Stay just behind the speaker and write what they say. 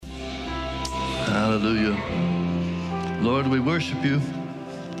Hallelujah. Lord, we worship you.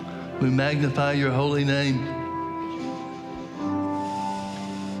 We magnify your holy name.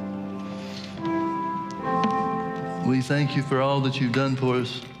 We thank you for all that you've done for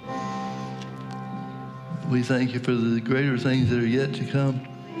us. We thank you for the greater things that are yet to come.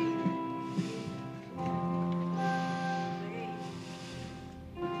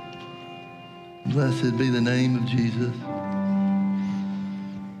 Blessed be the name of Jesus.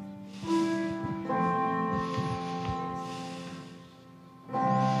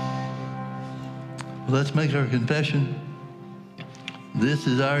 Let's make our confession. This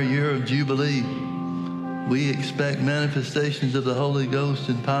is our year of Jubilee. We expect manifestations of the Holy Ghost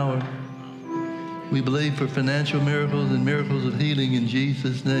and power. We believe for financial miracles and miracles of healing in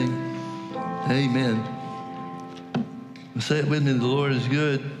Jesus' name. Amen. Say it with me. The Lord is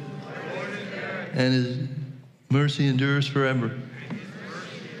good, and his mercy endures forever.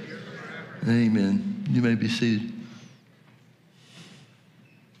 Amen. You may be seated.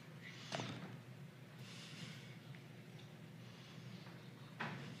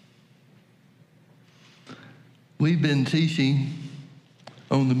 We've been teaching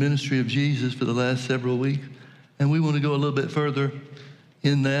on the ministry of Jesus for the last several weeks, and we want to go a little bit further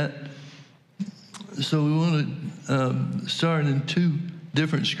in that. So we want to start in two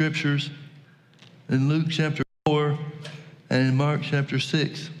different scriptures, in Luke chapter 4 and in Mark chapter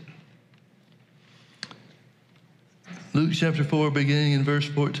 6. Luke chapter 4, beginning in verse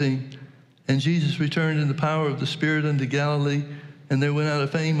 14. And Jesus returned in the power of the Spirit unto Galilee, and there went out a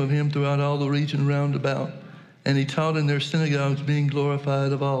fame of him throughout all the region round about. And he taught in their synagogues, being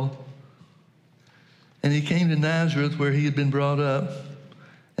glorified of all. And he came to Nazareth, where he had been brought up.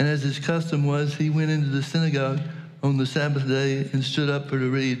 And as his custom was, he went into the synagogue on the Sabbath day and stood up for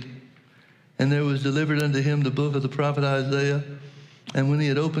to read. And there was delivered unto him the book of the prophet Isaiah. And when he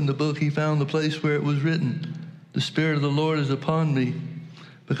had opened the book, he found the place where it was written, The Spirit of the Lord is upon me,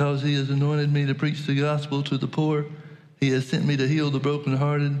 because he has anointed me to preach the gospel to the poor. He has sent me to heal the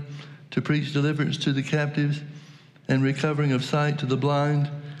brokenhearted, to preach deliverance to the captives, and recovering of sight to the blind,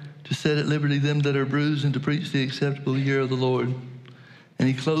 to set at liberty them that are bruised, and to preach the acceptable year of the Lord. And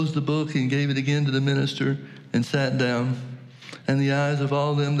he closed the book and gave it again to the minister, and sat down. And the eyes of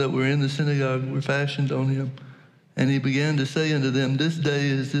all them that were in the synagogue were fastened on him. And he began to say unto them, This day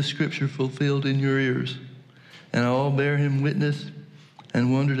is this scripture fulfilled in your ears. And all bare him witness,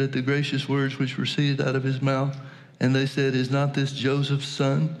 and wondered at the gracious words which proceeded out of his mouth. And they said, Is not this Joseph's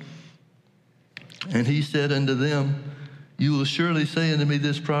son? And he said unto them, You will surely say unto me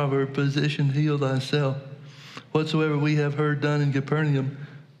this proverb, Physician, heal thyself. Whatsoever we have heard done in Capernaum,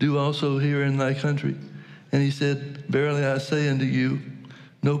 do also here in thy country. And he said, Verily I say unto you,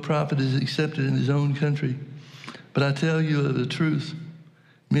 no prophet is accepted in his own country. But I tell you of the truth,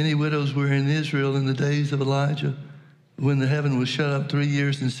 many widows were in Israel in the days of Elijah, when the heaven was shut up 3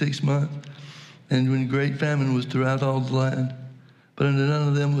 years and 6 months, and when great famine was throughout all the land. But unto none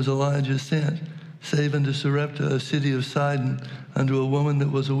of them was Elijah sent, save unto Sarepta, a city of Sidon, unto a woman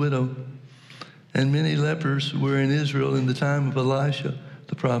that was a widow. And many lepers were in Israel in the time of Elisha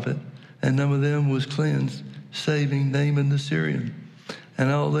the prophet, and none of them was cleansed, saving Naaman the Syrian. And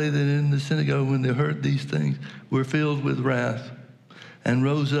all they that in the synagogue, when they heard these things, were filled with wrath, and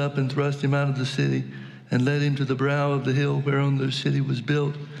rose up and thrust him out of the city, and led him to the brow of the hill whereon the city was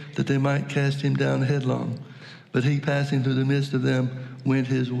built, that they might cast him down headlong. But he, passing through the midst of them, went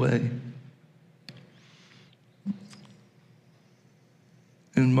his way.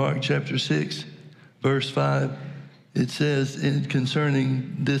 In Mark chapter 6, verse 5, it says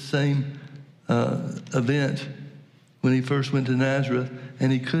concerning this same event, when he first went to Nazareth,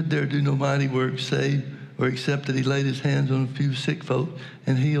 and he could there do no mighty work, save or except that he laid his hands on a few sick folk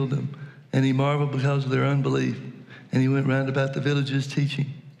and healed them. And he marveled because of their unbelief. And he went round about the villages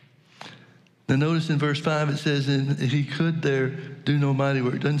teaching. Now notice in verse 5 it says, and he could there do no mighty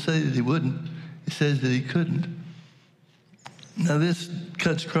work. It doesn't say that he wouldn't. It says that he couldn't. Now this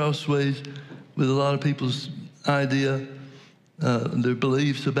cuts crossways with a lot of people's idea, their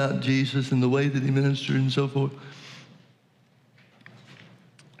beliefs about Jesus and the way that he ministered and so forth.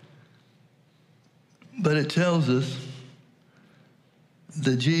 But it tells us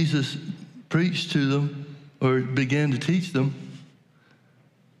that Jesus preached to them, or began to teach them,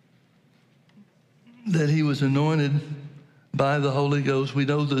 that he was anointed by the Holy Ghost. We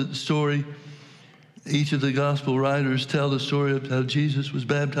know the story. Each of the gospel writers tell the story of how Jesus was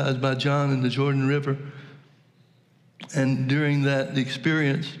baptized by John in the Jordan River. And during that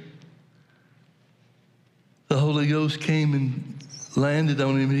experience, the Holy Ghost came and landed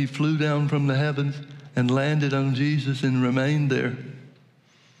on him. He flew down from the heavens and landed on Jesus and remained there.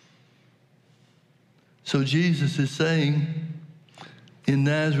 So Jesus is saying in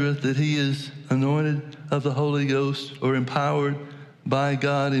Nazareth that he is anointed of the Holy Ghost or empowered by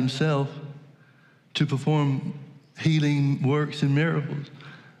God himself to perform healing works and miracles.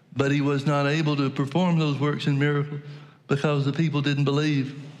 But he was not able to perform those works and miracles because the people didn't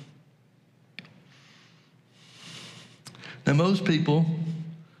believe. Now, most people,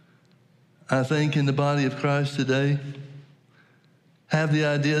 I think, in the body of Christ today, have the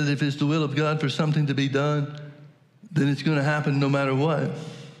idea that if it's the will of God for something to be done, then it's going to happen no matter what.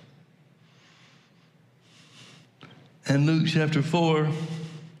 And Luke chapter 4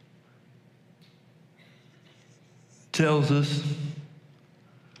 tells us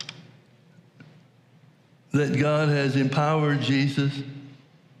that God has empowered Jesus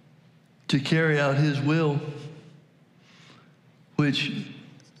to carry out his will, which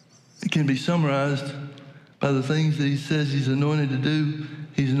can be summarized by the things that he says he's anointed to do.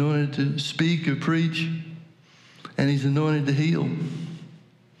 He's anointed to speak or preach, and he's anointed to heal.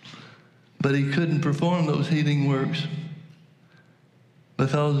 But he couldn't perform those healing works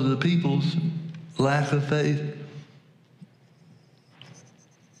because of the people's lack of faith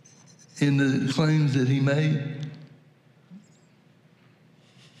in the claims that he made.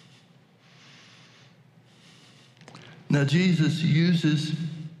 Now, Jesus uses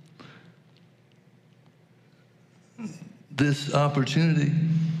this opportunity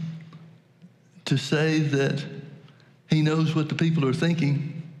to say that he knows what the people are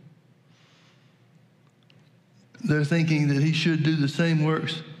thinking. They're thinking that he should do the same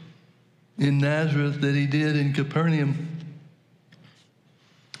works in Nazareth that he did in Capernaum.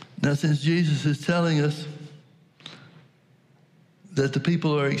 Now, since Jesus is telling us that the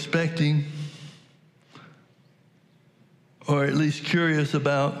people are expecting, or at least curious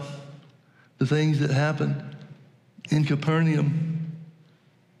about, the things that happened in Capernaum,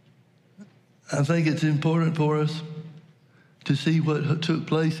 I think it's important for us to see what took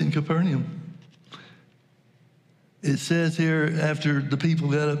place in Capernaum. It says here, after the people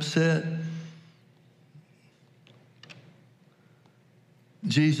got upset,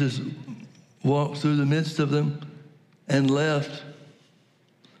 Jesus walked through the midst of them and left.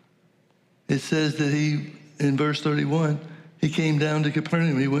 It says that he, in verse 31, he came down to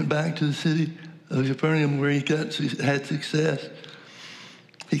Capernaum. He went back to the city of Capernaum where he had success.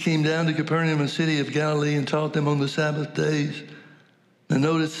 He came down to Capernaum, a city of Galilee, and taught them on the Sabbath days. Now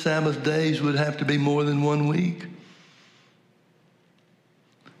notice Sabbath days would have to be more than 1 week.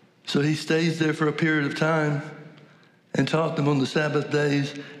 So he stays there for a period of time and taught them on the Sabbath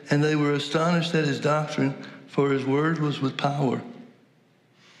days, and they were astonished at his doctrine, for his word was with power.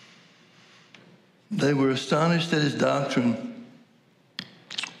 They were astonished at his doctrine.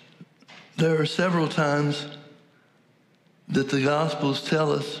 There are several times that the Gospels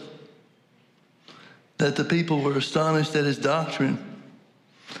tell us that the people were astonished at his doctrine.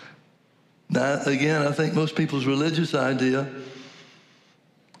 Now, again, I think most people's religious idea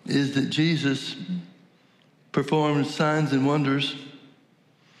is that Jesus performed signs and wonders,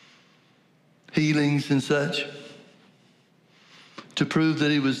 healings and such, to prove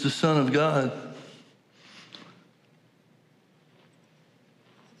that he was the Son of God.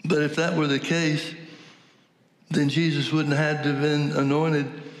 But if that were the case, then Jesus wouldn't have had to have been anointed.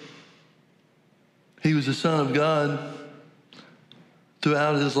 He was the Son of God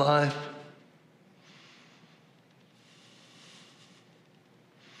throughout his life.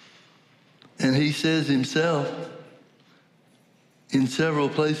 And he says himself in several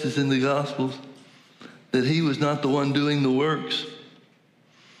places in the Gospels that he was not the one doing the works.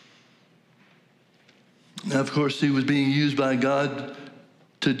 Now, of course, he was being used by God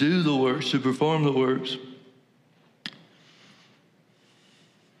to do the works, to perform the works.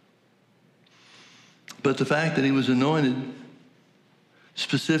 But the fact that he was anointed,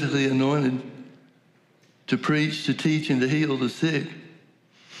 specifically anointed to preach, to teach, and to heal the sick,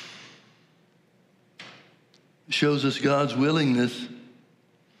 shows us God's willingness.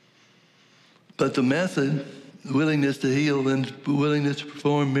 But the method, willingness to heal and willingness to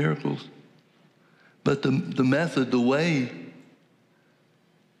perform miracles, but the method, the way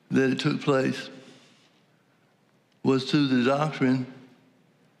that it took place was through the doctrine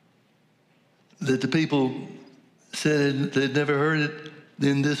that the people said they'd never heard it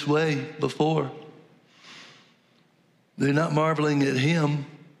in this way before. They're not marveling at him,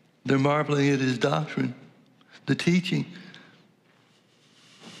 they're marveling at his doctrine, the teaching.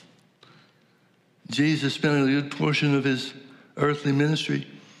 Jesus spent a good portion of his earthly ministry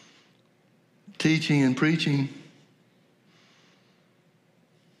teaching and preaching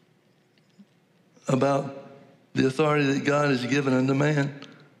about the authority that God has given unto man.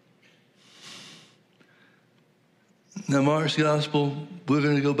 Now, Mark's gospel, we're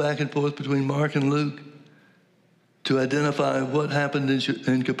going to go back and forth between Mark and Luke to identify what happened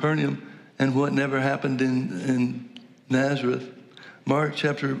in Capernaum and what never happened in Nazareth. Mark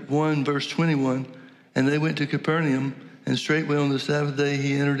chapter 1, verse 21, and they went to Capernaum, and straightway on the Sabbath day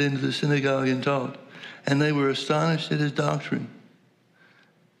he entered into the synagogue and taught. And they were astonished at his doctrine.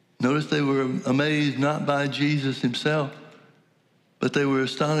 Notice they were amazed not by Jesus himself, but they were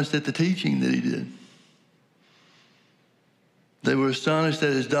astonished at the teaching that he did. They were astonished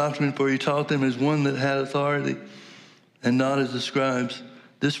at his doctrine, for he taught them as one that had authority and not as the scribes.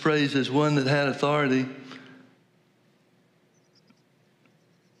 This phrase, as one that had authority,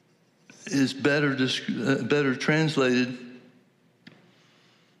 is better translated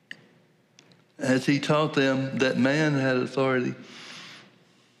as he taught them that man had authority.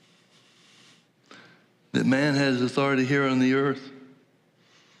 That man has authority here on the earth.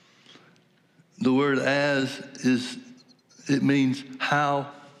 The word as it means how.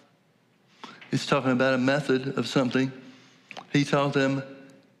 It's talking about a method of something. He taught them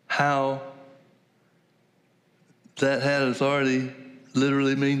how that had authority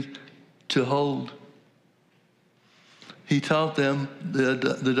literally means to hold. He taught them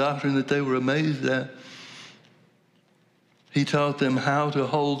the doctrine that they were amazed at. He taught them how to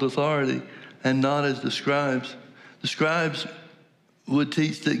hold authority and not as the scribes. The scribes would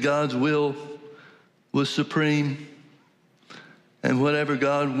teach that God's will was supreme and whatever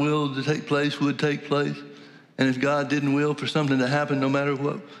God willed to take place would take place. And if God didn't will for something to happen, no matter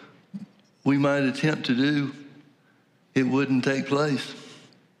what we might attempt to do, it wouldn't take place.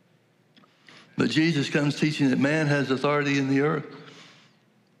 But Jesus comes teaching that man has authority in the earth.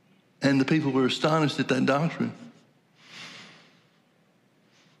 And the people were astonished at that doctrine.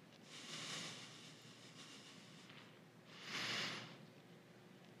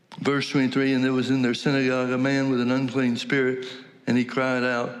 Verse 23, and there was in their synagogue a man with an unclean spirit, and he cried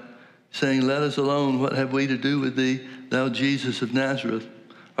out, saying, let us alone, what have we to do with thee, thou Jesus of Nazareth?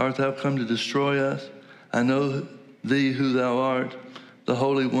 Art thou come to destroy us? I know thee who thou art, the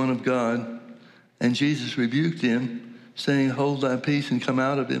Holy One of God. And Jesus rebuked him, saying, hold thy peace and come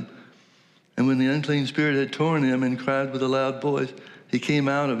out of him. And when the unclean spirit had torn him and cried with a loud voice, he came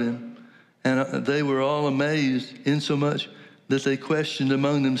out of him. And they were all amazed, insomuch that they questioned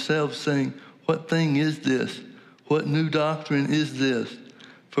among themselves, saying, what thing is this? What new doctrine is this?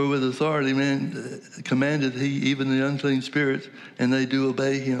 For with authority man commandeth he even the unclean spirits, and they do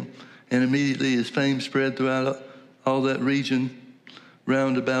obey him. And immediately his fame spread throughout all that region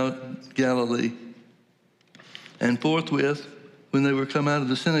round about Galilee. And forthwith, when they were come out of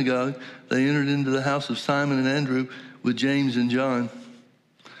the synagogue, they entered into the house of Simon and Andrew with James and John.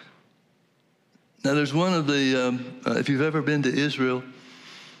 Now there's one of the, if you've ever been to Israel,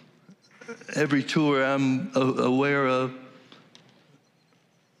 every tour I'm aware of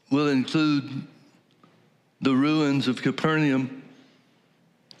will include the ruins of Capernaum.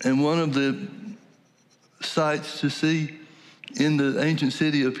 And one of the sights to see in the ancient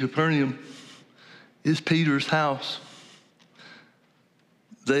city of Capernaum is Peter's house.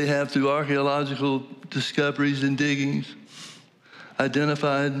 They have, through archaeological discoveries and diggings,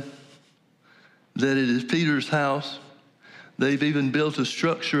 identified that it is Peter's house. They've even built a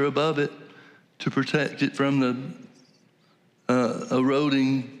structure above it to protect it from the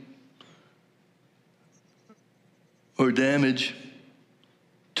eroding or damage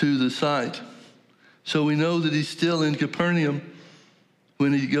to the site. So we know that he's still in Capernaum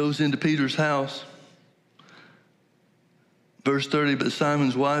when he goes into Peter's house. Verse 30, but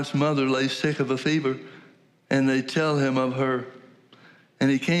Simon's wife's mother lay sick of a fever, and they tell him of her. And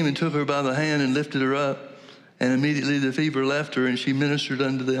he came and took her by the hand and lifted her up, and immediately the fever left her, and she ministered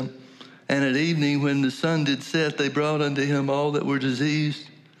unto them. And at evening, when the sun did set, they brought unto him all that were diseased,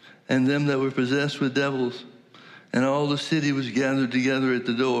 and them that were possessed with devils. And all the city was gathered together at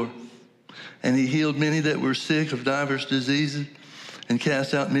the door. And he healed many that were sick of divers diseases, and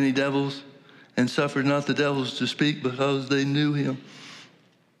cast out many devils, and suffered not the devils to speak, because they knew him.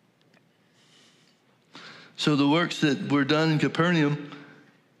 So the works that were done in Capernaum,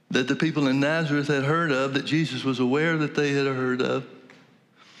 that the people in Nazareth had heard of, that Jesus was aware that they had heard of.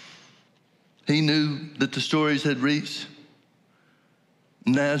 He knew that the stories had reached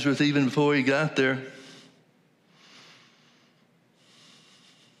Nazareth even before he got there.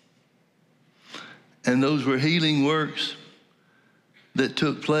 And those were healing works that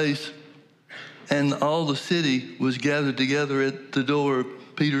took place. And all the city was gathered together at the door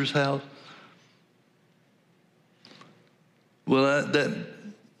of Peter's house. Well,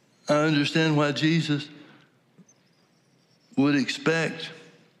 I understand why Jesus would expect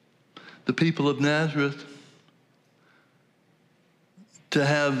the people of Nazareth to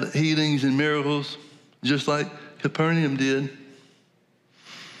have healings and miracles, just like Capernaum did.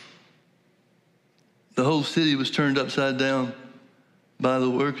 The whole city was turned upside down by the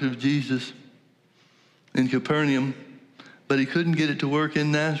work of Jesus in Capernaum, but he couldn't get it to work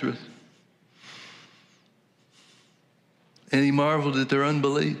in Nazareth. And he marveled at their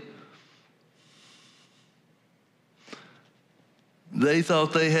unbelief. They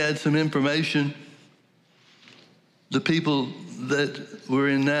thought they had some information. The people that were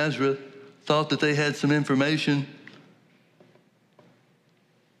in Nazareth thought that they had some information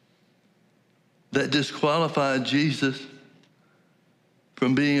that disqualified Jesus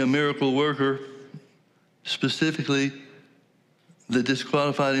from being a miracle worker, specifically that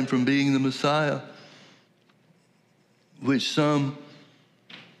disqualified him from being the Messiah, which some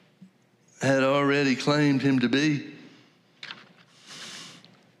had already claimed him to be.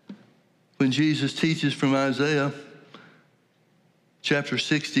 When Jesus teaches from Isaiah chapter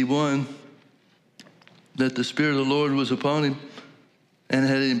 61 that the Spirit of the Lord was upon him and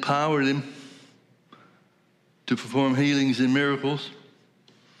had empowered him to perform healings and miracles,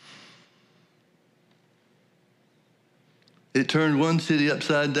 it turned one city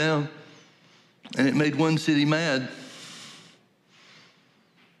upside down, and it made one city mad.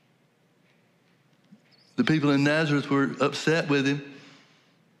 The people in Nazareth were upset with him,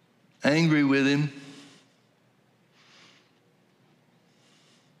 angry with him,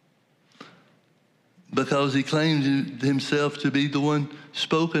 because he claimed himself to be the one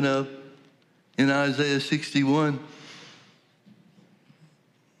spoken of in Isaiah 61.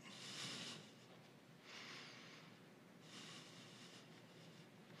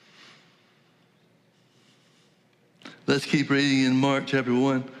 Let's keep reading in Mark chapter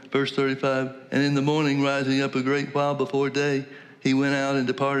 1, verse 35. And in the morning, rising up a great while before day, he went out and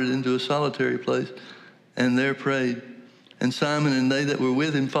departed into a solitary place, and there prayed. And Simon and they that were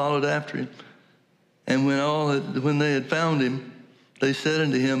with him followed after him. And when they had found him, they said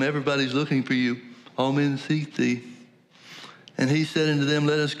unto him, Everybody's looking for you. All men seek thee. And he said unto them,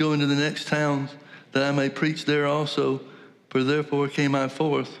 Let us go into the next towns, that I may preach there also, for therefore came I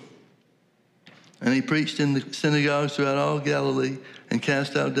forth. And he preached in the synagogues throughout all Galilee, and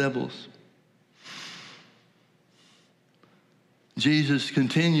cast out devils. Jesus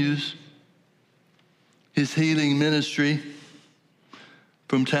continues his healing ministry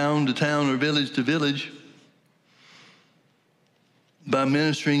from town to town or village to village by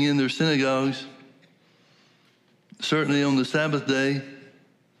ministering in their synagogues, certainly on the Sabbath day,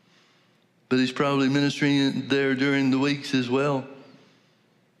 but he's probably ministering there during the weeks as well.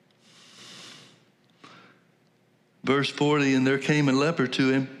 Verse 40, and there came a leper to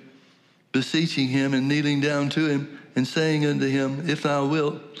him, beseeching him and kneeling down to him and saying unto him, If thou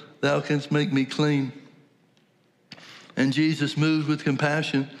wilt, thou canst make me clean. And Jesus, moved with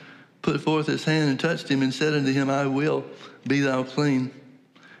compassion, put forth his hand and touched him and said unto him, I will, be thou clean.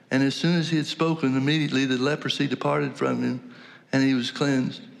 And as soon as he had spoken, immediately the leprosy departed from him, and he was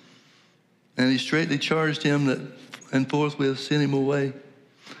cleansed. And he straightly charged him and forthwith sent him away,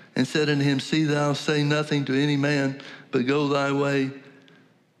 and said unto him, See thou say nothing to any man, but go thy way,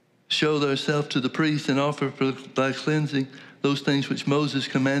 show thyself to the priest, and offer for thy cleansing those things which Moses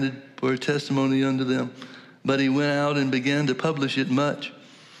commanded for a testimony unto them. But he went out and began to publish it much,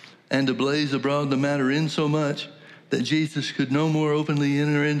 and to blaze abroad the matter insomuch that Jesus could no more openly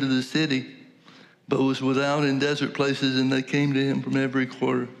enter into the city, but was without in desert places, and they came to him from every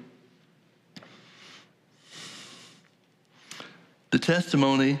quarter. The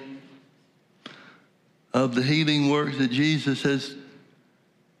testimony of the healing works that Jesus has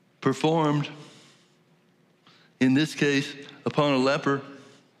performed, in this case, upon a leper,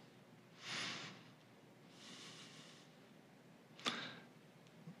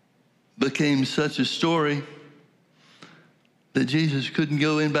 became such a story that Jesus couldn't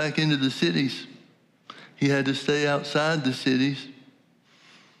go back into the cities. He had to stay outside the cities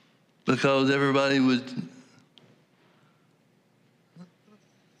because everybody was,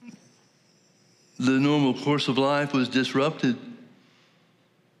 the normal course of life was disrupted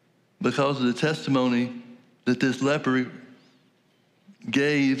because of the testimony that this leper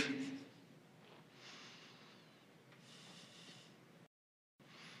gave.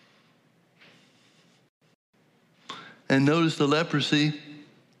 And notice the leprosy.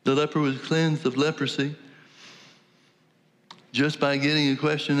 The leper was cleansed of leprosy just by getting a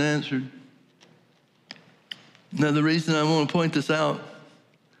question answered. Now, the reason I want to point this out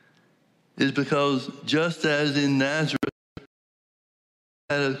is because just as in Nazareth,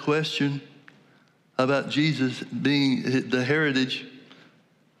 I had a question about Jesus being the heritage.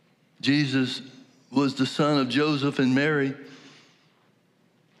 Jesus was the son of Joseph and Mary.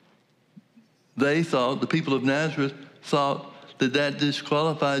 they thought, the people of Nazareth thought, that that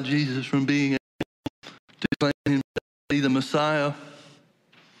disqualified Jesus from being able to claim him to be the Messiah.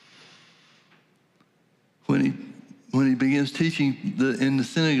 When he begins teaching in the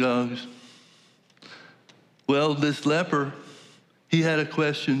synagogues, well, this leper, he had a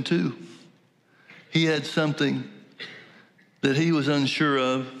question too. He had something that he was unsure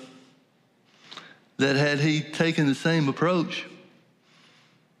of, that had he taken the same approach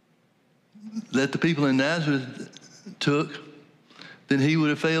that the people in Nazareth took, then he would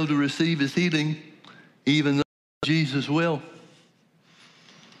have failed to receive his healing, even though Jesus will.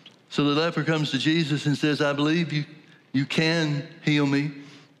 So the leper comes to Jesus and says, I believe you can heal me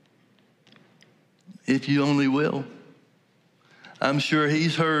if you only will. I'm sure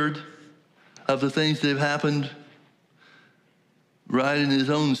he's heard of the things that have happened right in his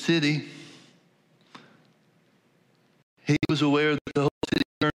own city. He was aware that the whole city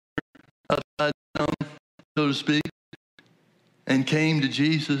turned upside down, so to speak, and came to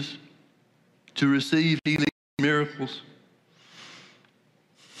Jesus to receive healing miracles.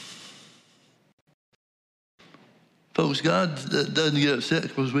 Folks, God doesn't get upset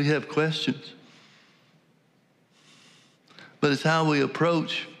because we have questions. But it's how we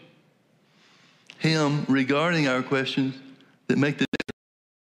approach him regarding our questions that make the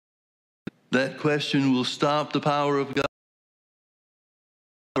difference. That question will stop the power of God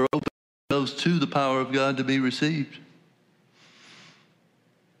or open those to the power of God to be received.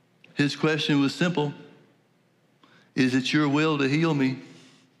 His question was simple. Is it your will to heal me?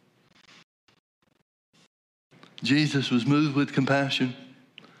 Jesus was moved with compassion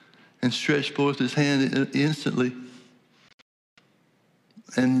and stretched forth his hand instantly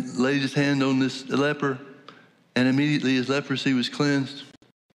and laid his hand on this leper, and immediately his leprosy was cleansed.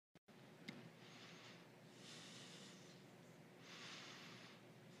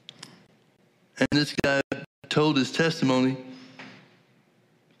 And this guy told his testimony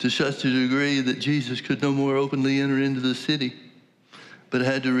to such a degree that Jesus could no more openly enter into the city, but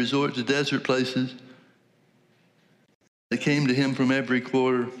had to resort to desert places. They came to him from every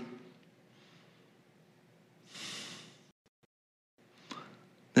quarter.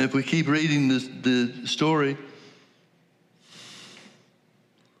 And if we keep reading the story,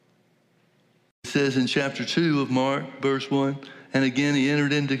 it says in chapter 2 of Mark, verse 1, and again he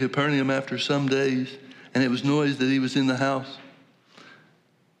entered into Capernaum after some days, and it was noised that he was in the house.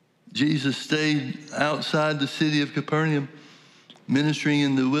 Jesus stayed outside the city of Capernaum, ministering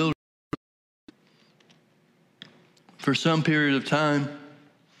in the wilderness for some period of time,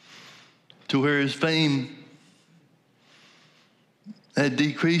 to where his fame had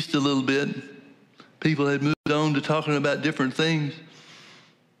decreased a little bit. People had moved on to talking about different things.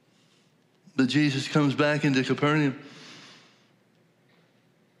 But Jesus comes back into Capernaum.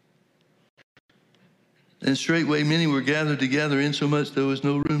 And straightway many were gathered together, insomuch there was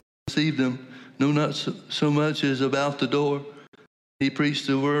no room to receive them, no, not so much as about the door. He preached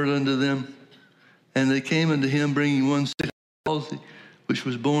the word unto them. And they came unto him, bringing one sick of palsy, which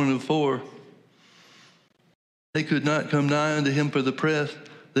was born of 4. They could not come nigh unto him for the press.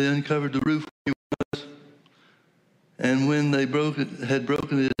 They uncovered the roof where he was. And when they had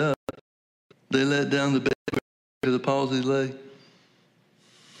broken it up, they let down the bed where the palsy lay.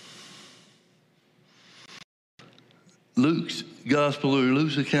 Luke's gospel, or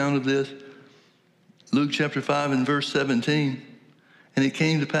Luke's account of this, Luke chapter 5 and verse 17. And it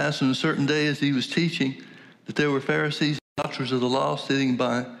came to pass on a certain day as he was teaching that there were Pharisees and doctors of the law sitting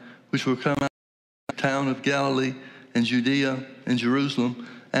by, which were come out of the town of Galilee and Judea and Jerusalem,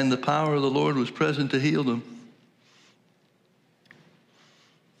 and the power of the Lord was present to heal them.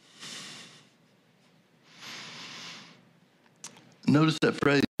 Notice that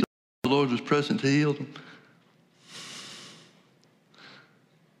phrase, the Lord was present to heal them.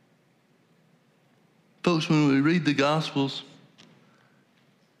 Folks, when we read the Gospels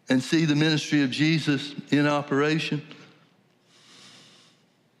and see the ministry of Jesus in operation,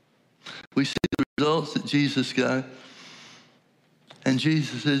 we see the results that Jesus got. And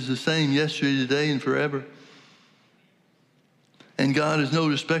Jesus is the same yesterday, today, and forever. And God is no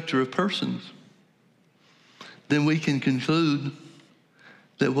respecter of persons. Then we can conclude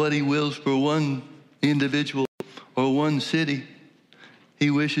that what he wills for one individual or one city, he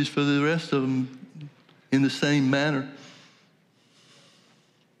wishes for the rest of them in the same manner.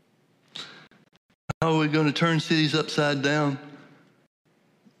 How are we going to turn cities upside down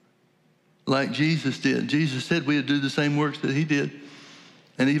like Jesus did? Jesus said we would do the same works that he did,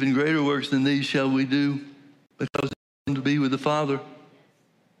 and even greater works than these shall we do, because we want to be with the Father.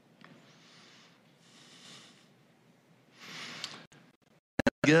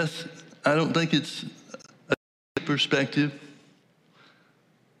 I guess I don't think it's a perspective,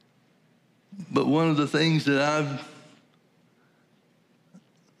 but one of the things that I've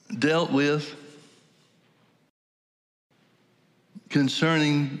dealt with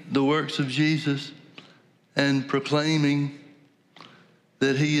concerning the works of Jesus and proclaiming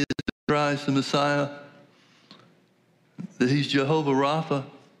that he is Christ, the Messiah, that he's Jehovah Rapha,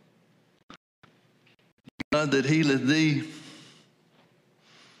 God that healeth thee.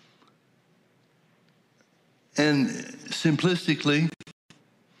 And simplistically,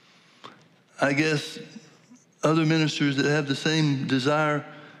 I guess other ministers that have the same desire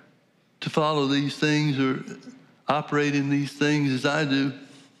to follow these things or operate in these things as I do,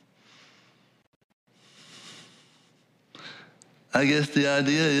 I guess the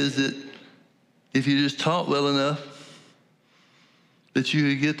idea is that if you just taught well enough, that you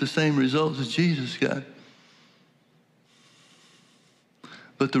could get the same results as Jesus got.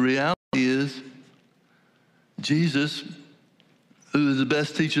 But the reality is, Jesus, who is the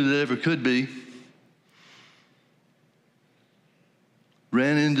best teacher that ever could be,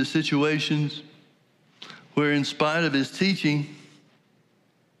 ran into situations where, in spite of his teaching,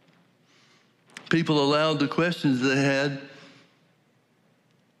 people allowed the questions they had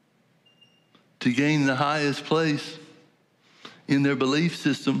to gain the highest place in their belief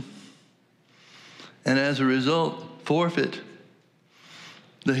system, and as a result, forfeit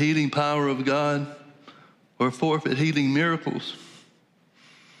the healing power of God or forfeit healing miracles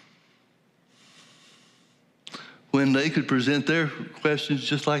when they could present their questions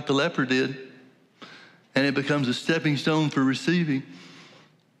just like the leper did, and it becomes a stepping stone for receiving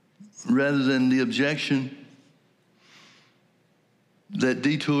rather than the objection that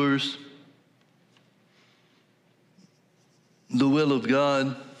detours the will of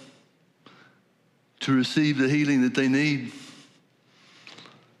God to receive the healing that they need.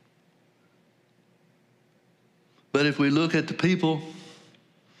 But if we look at the people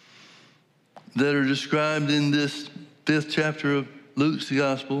that are described in this 5th chapter of Luke's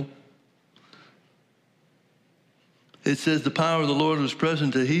gospel, it says the power of the Lord was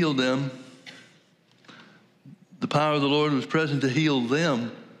present to heal them. The power of the Lord was present to heal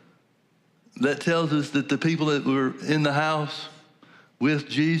them. That tells us that the people that were in the house with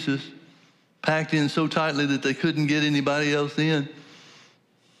Jesus, packed in so tightly that they couldn't get anybody else in,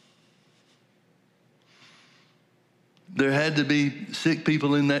 there had to be sick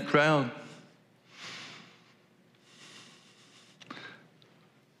people in that crowd.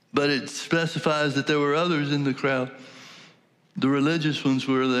 But it specifies that there were others in the crowd. The religious ones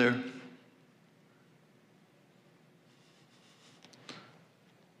were there.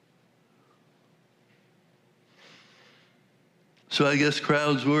 So I guess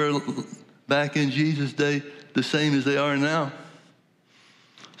crowds were, back in Jesus' day, the same as they are now.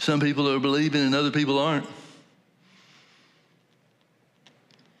 Some people are believing and other people aren't.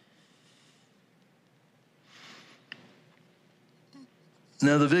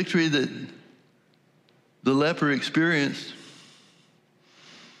 Now, the victory that the leper experienced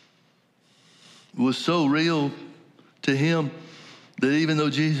was so real to him that even though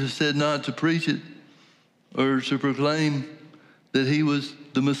Jesus said not to preach it or to proclaim that he was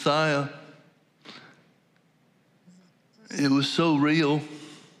the Messiah, it was so real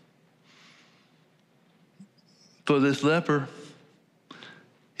for this leper.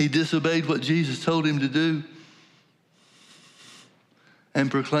 He disobeyed what Jesus told him to do and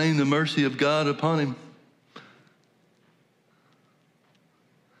proclaimed the mercy of God upon him.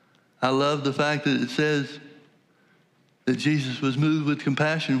 I love the fact that it says that Jesus was moved with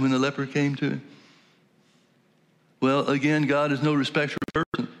compassion when the leper came to him. Well, again, God is no respecter of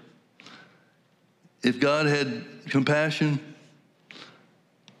person. If God had compassion,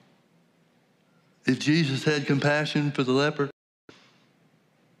 if Jesus had compassion for the leper,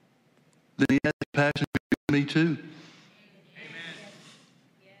 then he had compassion for me too. Amen.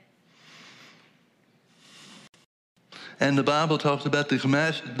 And the Bible talks about the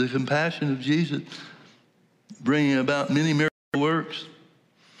compassion of Jesus bringing about many miracle works.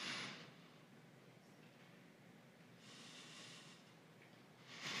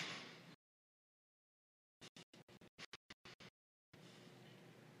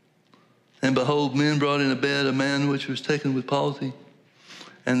 And behold, men brought in a bed a man which was taken with palsy,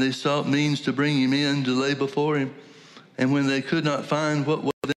 and they sought means to bring him in to lay before him. And when they could not find what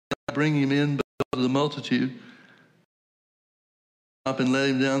was to bring him in because of the multitude, up and let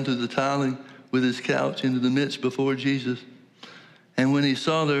him down to the tiling with his couch into the midst before Jesus. And when he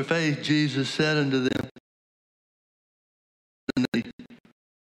saw their faith, Jesus said unto them,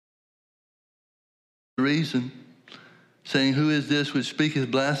 reason, saying, who is this which speaketh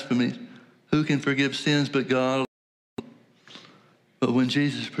blasphemy? Who can forgive sins but God? But when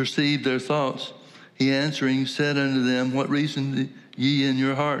Jesus perceived their thoughts, he answering said unto them, What reason ye in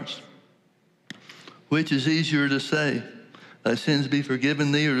your hearts? Which is easier to say, Thy sins be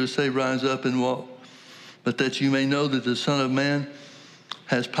forgiven thee, or to say, Rise up and walk? But that you may know that the Son of Man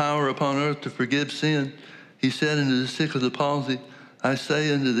has power upon earth to forgive sin, he said unto the sick of the palsy, I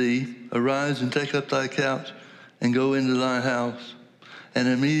say unto thee, Arise and take up thy couch, and go into thy house. And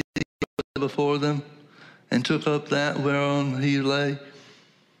immediately he went before them, and took up that whereon he lay,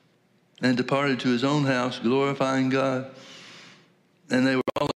 and departed to his own house, glorifying God. And they were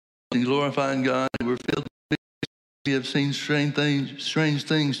all glorifying God. They were filled with peace. We have seen strange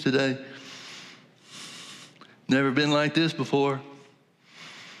things today. Never been like this before.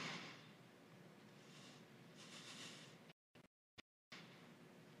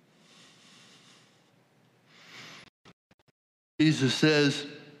 Jesus says,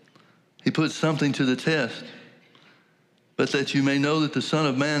 he puts something to the test. But that you may know that the Son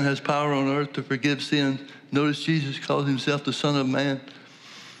of Man has power on earth to forgive sins. Notice Jesus calls himself the Son of Man.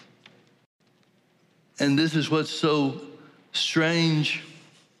 And this is what's so strange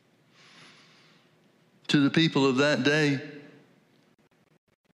to the people of that day,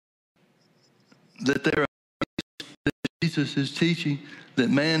 that Jesus is teaching that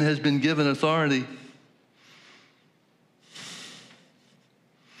man has been given authority.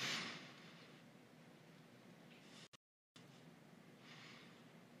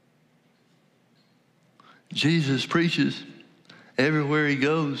 Jesus preaches everywhere he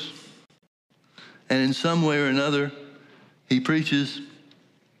goes. And in some way or another, he preaches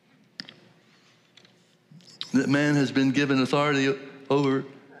that man has been given authority over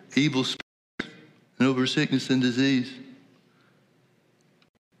evil spirits and over sickness and disease.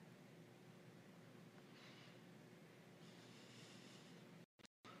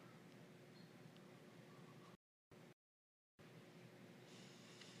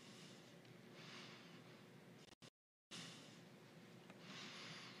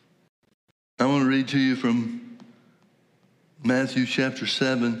 I want to read to you from Matthew chapter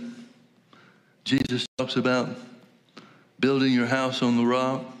 7. Jesus talks about building your house on the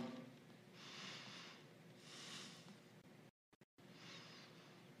rock.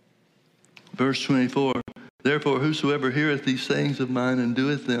 Verse 24, Therefore whosoever heareth these sayings of mine and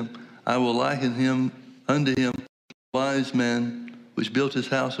doeth them, I will liken him unto him, a wise man, which built his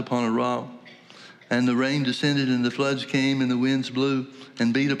house upon a rock. And the rain descended, and the floods came, and the winds blew,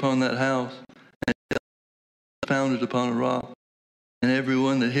 and beat upon that house, and it fell founded upon a rock. And every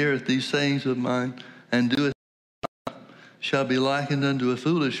one that heareth these sayings of mine, and doeth them, shall be likened unto a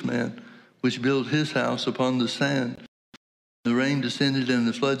foolish man, which built his house upon the sand. The rain descended, and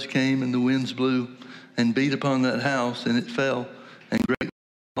the floods came, and the winds blew, and beat upon that house, and it fell, and great was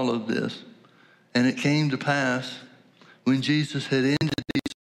all of this. And it came to pass, when Jesus had ended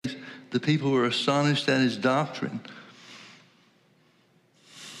these things, the people were astonished at his doctrine.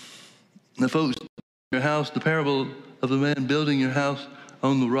 The folks, your house, the parable of the man building your house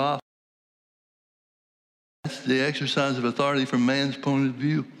on the rock, that's the exercise of authority from man's point of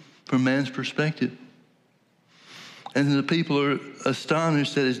view, from man's perspective. And the people are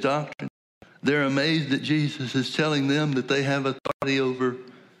astonished at his doctrine. They're amazed that Jesus is telling them that they have authority over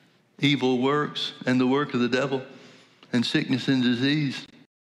evil works and the work of the devil and sickness and disease.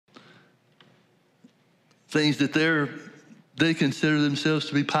 Things that they consider themselves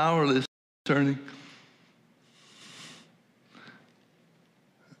to be powerless concerning.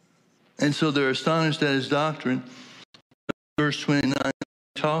 And so they're astonished at his doctrine. Verse 29,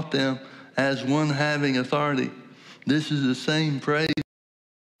 he taught them as one having authority. This is the same phrase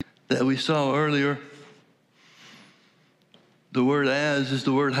that we saw earlier. The word as is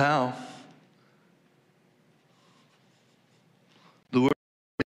the word how. The word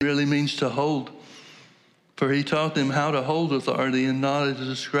really means to hold. For he taught them how to hold authority and not as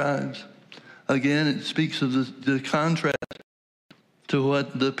the scribes. Again, it speaks of the contrast to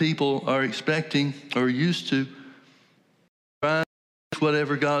what the people are expecting or used to.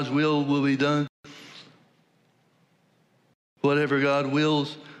 Whatever God's will be done. Whatever God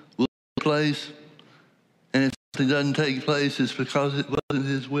wills will take place. And if something doesn't take place, it's because it wasn't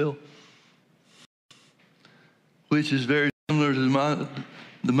his will. Which is very similar to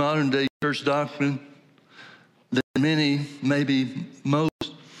the modern day church doctrine that many, maybe most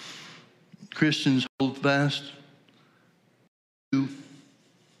Christians hold fast to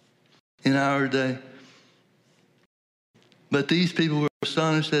in our day. But these people were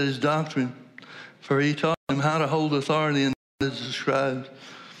astonished at his doctrine, for he taught them how to hold authority and not as the scribes.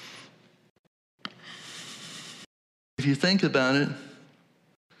 If you think about it,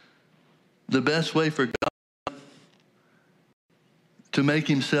 the best way for God to make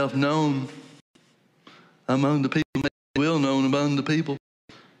himself known among the people, make his will known among the people,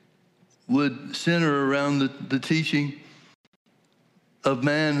 would center around the teaching of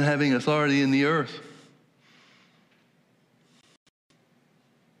man having authority in the earth.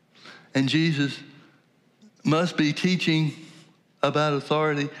 And Jesus must be teaching about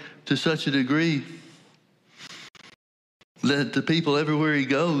authority to such a degree that the people everywhere he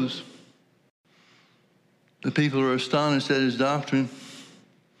goes, the people are astonished at his doctrine.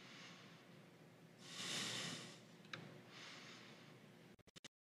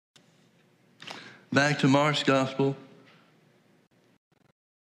 Back to Mark's gospel,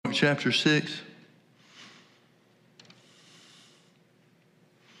 Mark chapter 6.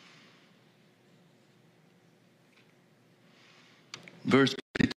 Verse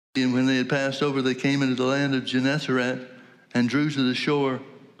 15, and when they had passed over, they came into the land of Gennesaret and drew to the shore.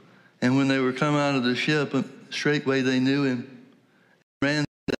 And when they were come out of the ship, straightway they knew him, ran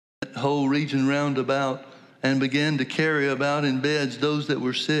that whole region round about, and began to carry about in beds those that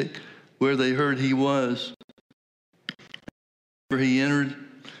were sick, where they heard he was. Whenever he entered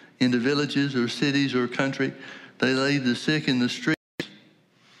into villages or cities or country, they laid the sick in the streets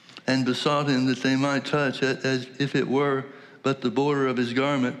and besought him that they might touch it as if it were but the border of his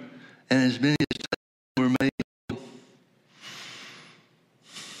garment, and as many as were made whole.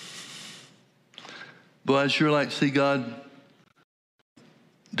 Boy, I'd sure like to see God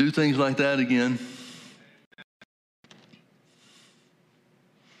do things like that again.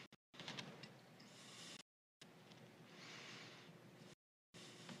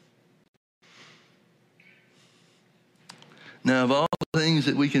 Now, of all the things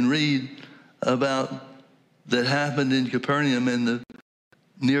that we can read about that happened in Capernaum and the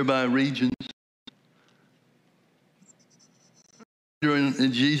nearby regions, during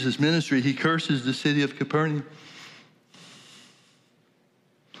Jesus' ministry, he curses the city of Capernaum.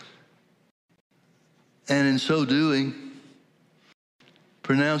 And in so doing,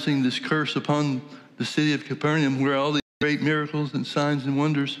 pronouncing this curse upon the city of Capernaum, where all these great miracles and signs and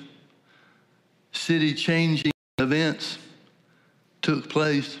wonders, city-changing events took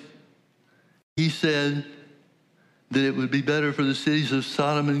place, he said that it would be better for the cities of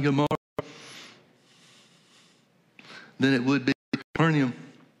Sodom and Gomorrah than it would be Capernaum.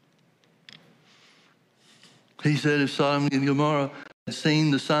 He said if Sodom and Gomorrah had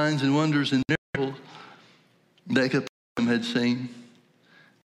seen the signs and wonders and miracles that Capernaum had seen,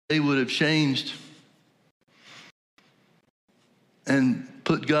 they would have changed and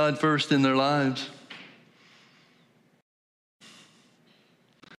put God first in their lives.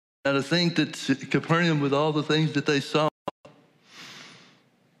 Now, to think that Capernaum, with all the things that they saw,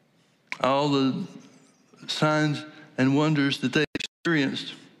 all the signs and wonders that they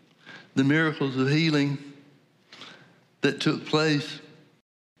experienced, the miracles of healing that took place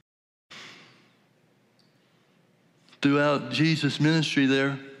throughout Jesus' ministry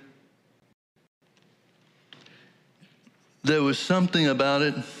there was something about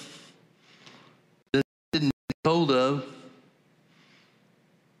it that they didn't get hold of.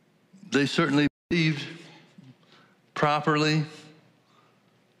 They certainly believed properly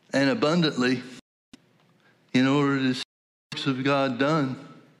and abundantly in order to see the works of God done.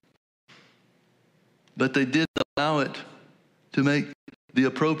 But they didn't allow it to make the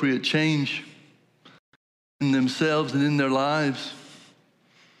appropriate change in themselves and in their lives.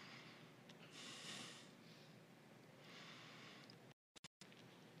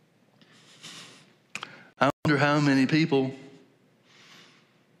 I wonder how many people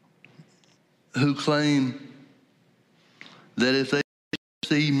who claim that if they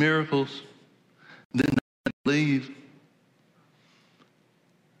see miracles, then they believe.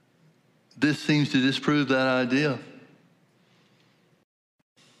 This seems to disprove that idea.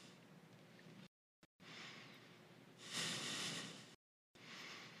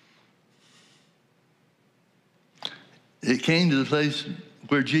 It came to the place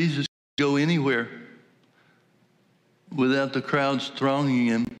where Jesus could go anywhere without the crowds thronging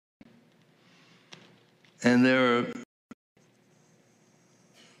him. And there are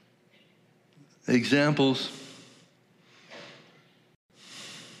examples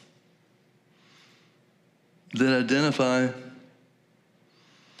that identify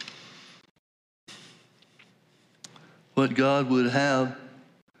what God would have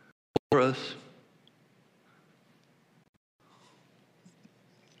for us.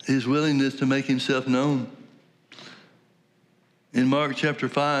 His willingness to make himself known. In Mark chapter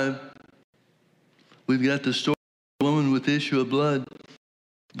 5, we've got the story of a woman with the issue of blood.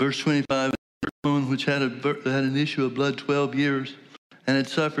 Verse 25, a woman which had an issue of blood 12 years, and had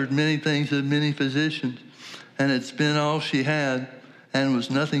suffered many things of many physicians, and had spent all she had, and was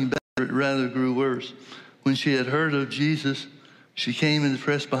nothing better, it rather grew worse. When she had heard of Jesus, she came and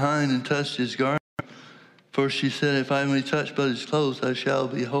pressed behind and touched his garment. For she said, if I may touch but his clothes, I shall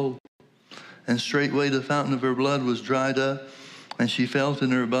be whole. And straightway the fountain of her blood was dried up, and she felt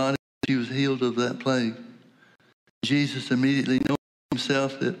in her body she was healed of that plague. Jesus, immediately knowing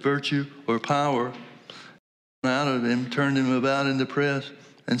himself that virtue or power out of him, turned him about in the press,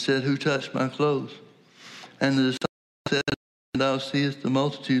 and said, who touched my clothes? And the disciples said, thou seest the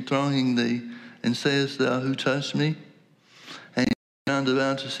multitude thronging thee, and sayest thou, who touched me? And he turned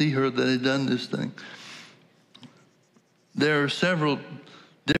about to see her that had done this thing. There are several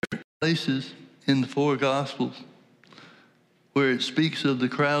different places in the four Gospels where it speaks of the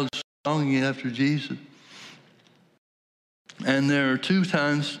crowds thronging after Jesus. And there are two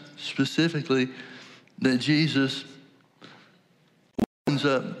times specifically that Jesus ends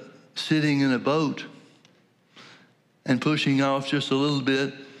up sitting in a boat and pushing off just a little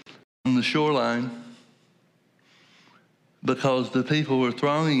bit on the shoreline because the people were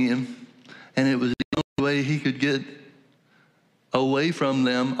thronging him, and it was the only way he could get away from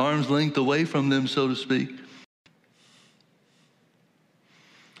them, arm's length away from them, so to speak.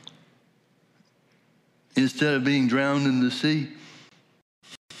 Instead of being drowned in the sea.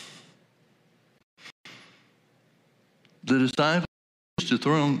 The disciples used to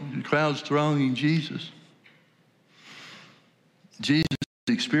the crowds thronging Jesus. Jesus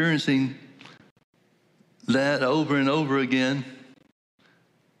is experiencing that over and over again,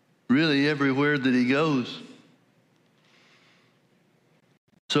 really everywhere that he goes.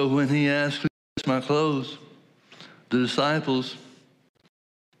 So when he asked, who touched my clothes, the disciples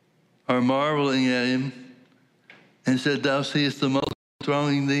are marveling at him and said, thou seest the multitude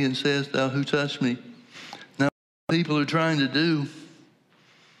thronging thee, and sayest thou, who touched me? Now, what people are trying to do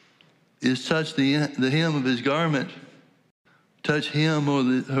is touch the hem of his garment, touch him or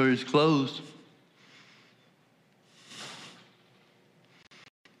his clothes.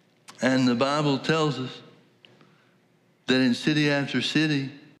 And the Bible tells us that in city after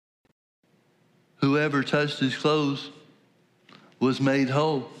city, whoever touched his clothes was made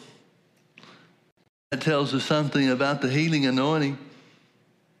whole. That tells us something about the healing anointing.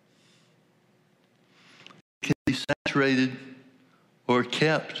 It can be saturated or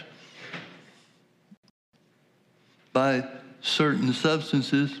kept by certain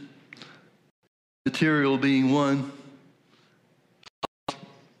substances, material being one,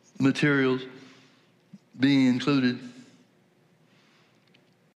 materials being included.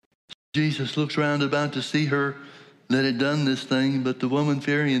 Jesus looks round about to see her that had done this thing, but the woman,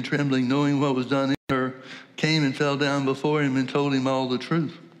 fearing and trembling, knowing what was done in her, came and fell down before him and told him all the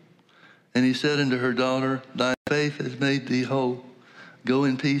truth. And he said unto her, daughter, thy faith has made thee whole. Go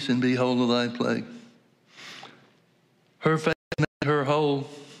in peace and be whole of thy plague. Her faith made her whole.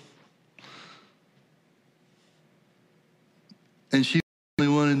 And she was the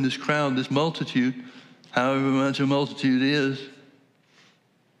only one in this crowd, this multitude, however much a multitude is.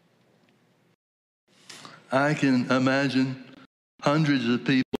 I can imagine hundreds of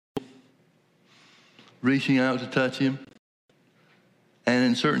people reaching out to touch him. And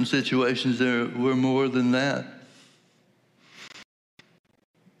in certain situations, there were more than that.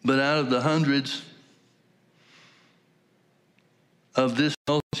 But out of the hundreds of this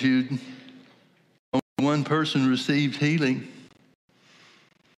multitude, only one person received healing.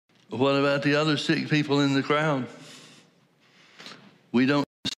 What about the other sick people in the crowd? We don't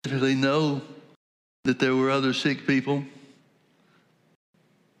specifically know that there were other sick people,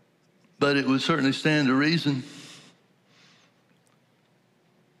 but it would certainly stand to reason.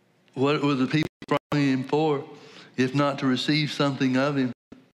 What were the people thronging him for, if not to receive something of him?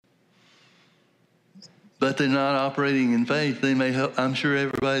 But they're not operating in faith. They may help, I'm sure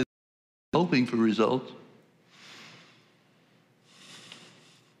everybody's hoping for results.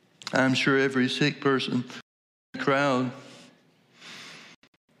 I'm sure every sick person in the crowd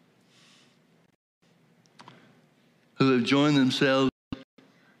who have joined themselves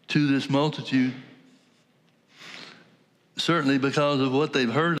to this multitude, certainly because of what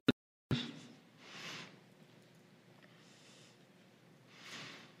they've heard.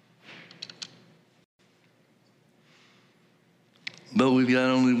 But we've got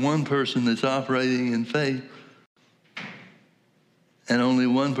only one person that's operating in faith, and only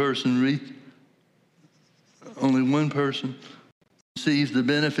one person receives the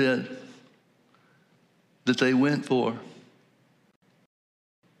benefit that they went for.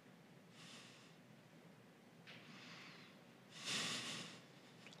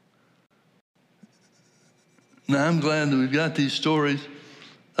 Now, I'm glad that we've got these stories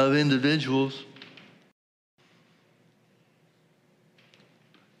of individuals,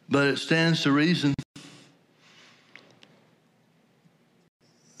 but it stands to reason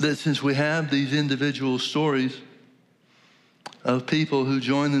that since we have these individual stories of people who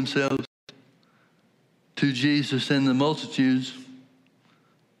join themselves to Jesus and the multitudes,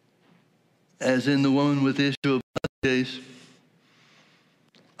 as in the woman with the issue of blood case,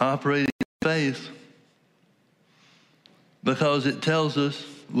 operating in faith, because it tells us,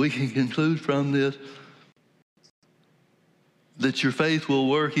 we can conclude from this, that your faith will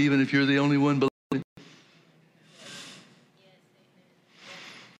work even if you're the only one believing.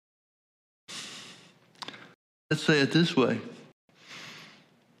 Let's say it this way.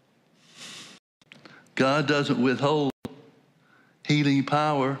 God doesn't withhold healing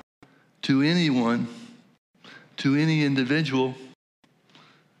power to anyone, to any individual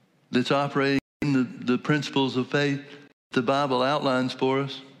that's operating in the principles of faith the Bible outlines for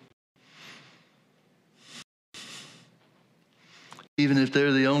us, even if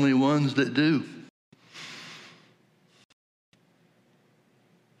they're the only ones that do.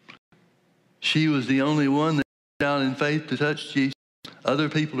 She was the only one that reached out in faith to touch Jesus. Other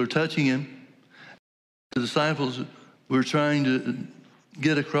people are touching him. The disciples were trying to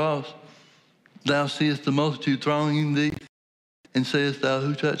get across, thou seest the multitude thronging thee, and sayest thou,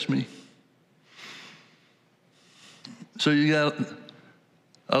 who touched me? So you got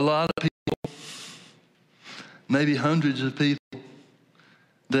a lot of people, maybe hundreds of people,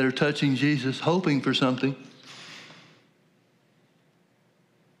 that are touching Jesus, hoping for something,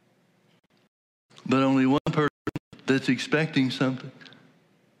 but only one person that's expecting something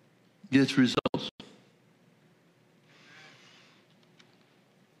gets results.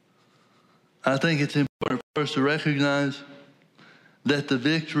 I think it's important for us to recognize that the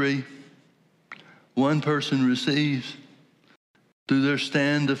victory one person receives through their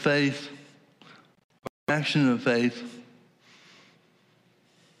stand of faith or action of faith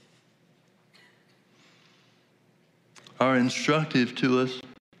are instructive to us,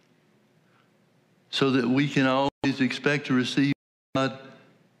 so that we can always expect to receive what God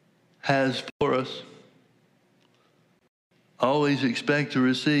has for us. Always expect to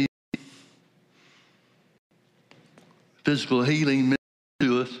receive physical healing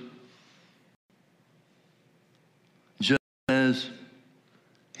to us, just as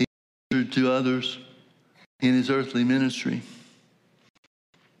he ministered to others in his earthly ministry.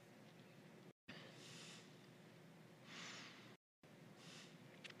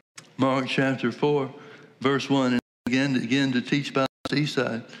 Mark chapter 4, verse 1, and began again to teach by the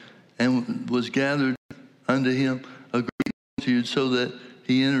seaside, and was gathered unto him a great multitude, so that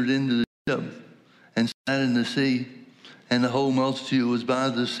he entered into the ship and sat in the sea, and the whole multitude was by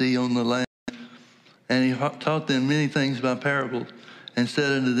the sea on the land. And he taught them many things by parables, and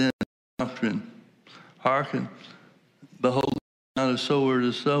said unto them, doctrine, hearken, behold, not a sower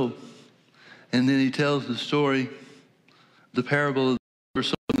to sow. And then he tells the story, the parable of the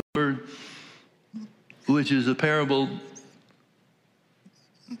sowing the word, which is a parable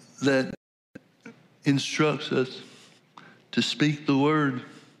that instructs us to speak the word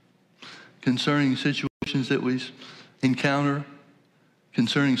concerning situations that we encounter,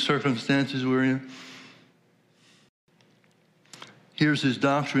 concerning circumstances we're in. Here's his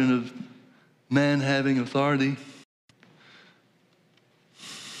doctrine of man having authority.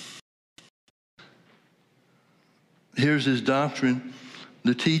 Here's his doctrine,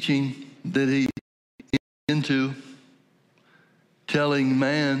 the teaching that he into telling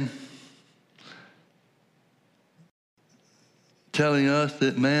us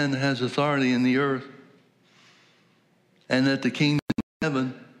that man has authority in the earth, and that the kingdom of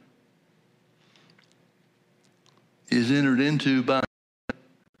heaven is entered into by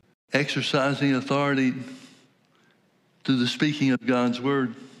exercising authority through the speaking of God's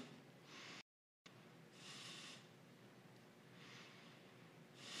word.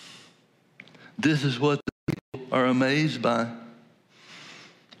 This is what the people are amazed by,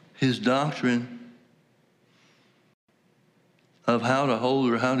 his doctrine of how to hold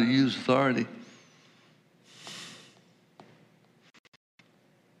or how to use authority.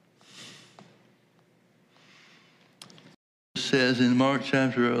 It says in Mark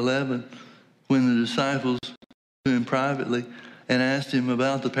chapter 11, when the disciples came to him privately and asked him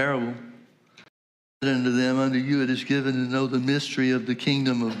about the parable, he said unto them, unto you it is given to know the mystery of the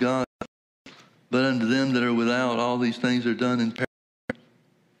kingdom of God, but unto them that are without, all these things are done in parables.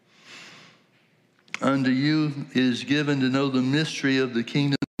 Unto you it is given to know the mystery of the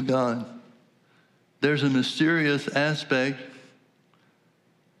kingdom of God. There's a mysterious aspect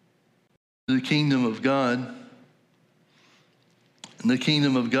to the kingdom of God the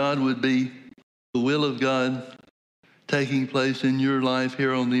kingdom of God would be the will of God taking place in your life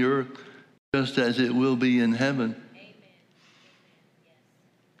here on the earth, just as it will be in heaven. Amen. Yes.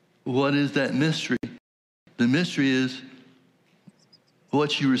 What is that mystery? The mystery is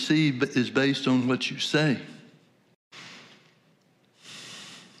what you receive is based on what you say.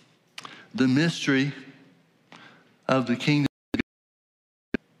 The mystery of the kingdom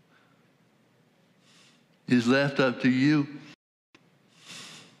is left up to you.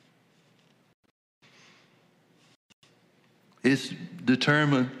 It's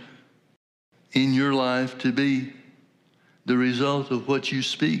determined in your life to be the result of what you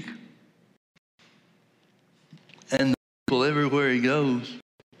speak. And the people everywhere he goes,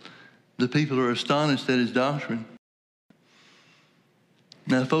 the people are astonished at his doctrine.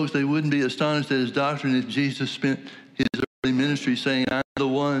 Now, folks, they wouldn't be astonished at his doctrine if Jesus spent his early ministry saying, I'm the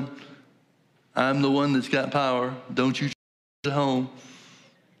one that's got power. Don't you at home.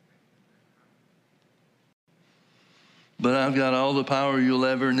 But I've got all the power you'll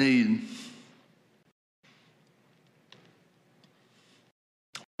ever need.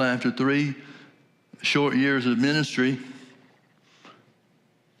 After 3 short years of ministry,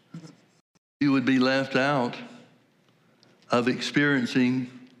 you would be left out of experiencing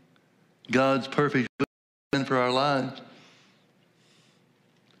God's perfect plan for our lives.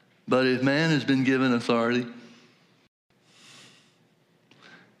 But if man has been given authority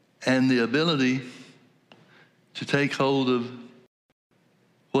and the ability to take hold of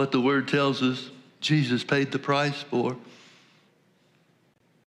what the Word tells us Jesus paid the price for,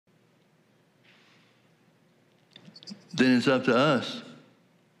 then it's up to us.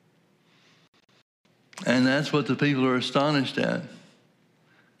 And that's what the people are astonished at.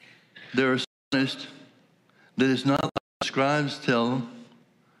 They're astonished that it's not like the scribes tell them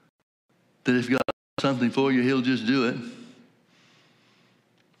that if God does something for you, he'll just do it.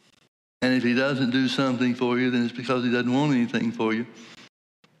 And if he doesn't do something for you, then it's because he doesn't want anything for you.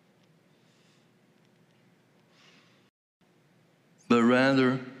 But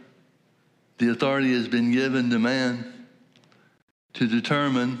rather, the authority has been given to man to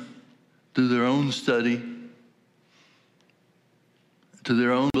determine through their own study, to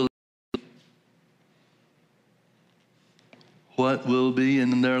their own belief, what will be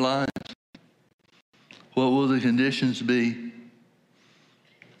in their lives. What will the conditions be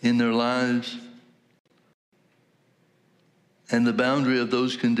in their lives? And the boundary of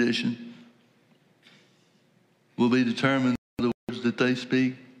those conditions will be determined by the words that they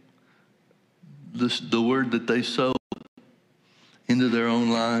speak, the word that they sow into their own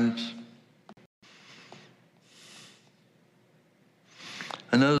lives.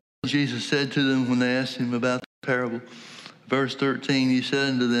 Another thing Jesus said to them when they asked him about the parable, verse 13, he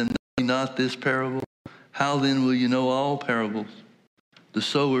said unto them, know not this parable? How then will you know all parables? The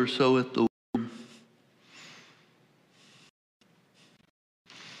sower soweth the word.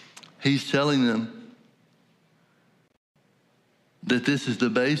 He's telling them that this is the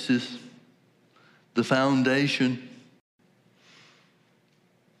basis, the foundation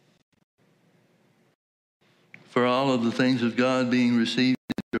for all of the things of God being received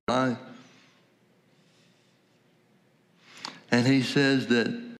in your life. And he says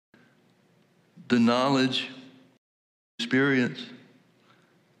that the knowledge, experience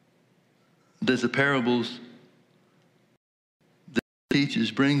that the parables that he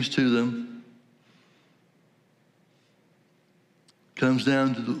teaches brings to them comes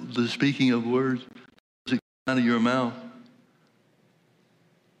down to the speaking of words that come out of your mouth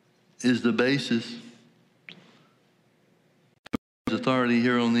is the basis of authority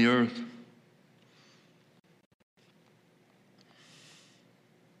here on the earth.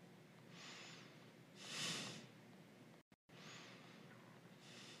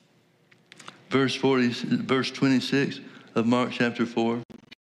 Verse 26 of Mark chapter 4,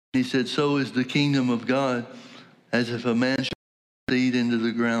 he said, so is the kingdom of God as if a man should seed into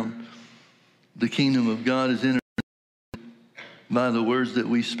the ground. The kingdom of God is entered by the words that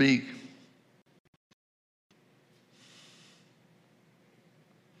we speak.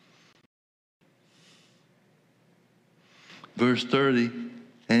 Verse 30,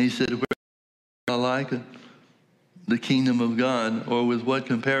 and he said, where I like it, the kingdom of God, or with what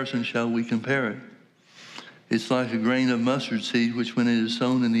comparison shall we compare it? It's like a grain of mustard seed, which when it is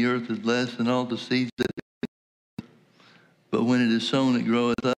sown in the earth is less than all the seeds that but when it is sown, it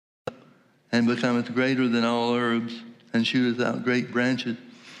groweth up and becometh greater than all herbs, and shooteth out great branches,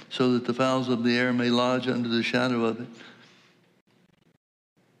 so that the fowls of the air may lodge under the shadow of it.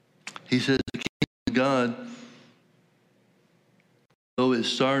 He says the kingdom of God, though it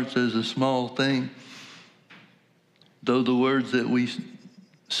starts as a small thing, though the words that we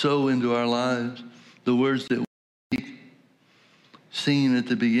sow into our lives, the words that we seem at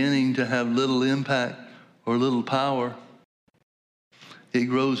the beginning to have little impact or little power, it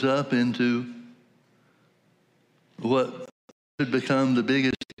grows up into what should become the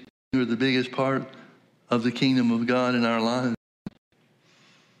biggest or the biggest part of the kingdom of God in our lives.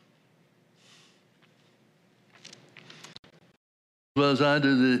 As well as I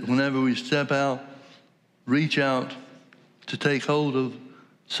do, that whenever we step out, reach out to take hold of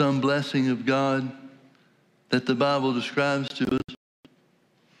some blessing of God that the Bible describes to us,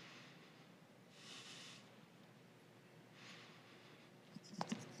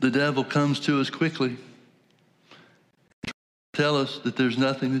 the devil comes to us quickly, tell us that there's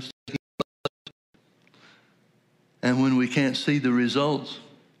nothing that's taking place. And when we can't see the results,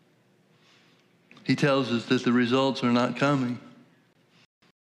 he tells us that the results are not coming.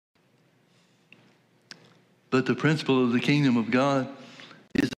 But the principle of the kingdom of God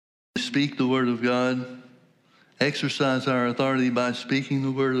is to speak the word of God, exercise our authority by speaking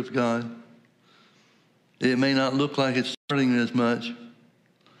the word of God. It may not look like it's starting as much,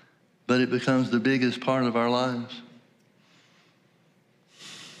 but it becomes the biggest part of our lives.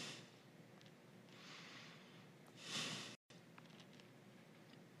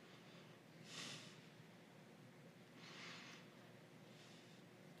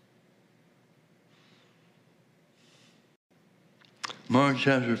 Mark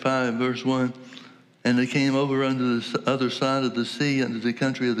chapter 5, verse 1, and they came over unto the other side of the sea, unto the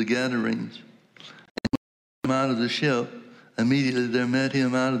country of the Gadarenes. And when he came out of the ship, immediately there met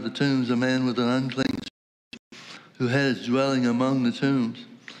him out of the tombs a man with an unclean spirit, who had his dwelling among the tombs.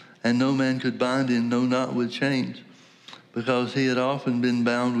 And no man could bind him, no, not with chains, because he had often been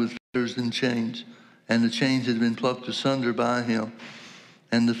bound with fetters and chains, and the chains had been plucked asunder by him,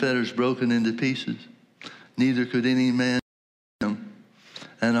 and the fetters broken into pieces. Neither could any man bind him.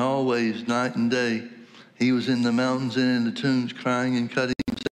 And always, night and day, he was in the mountains and in the tombs, crying and cutting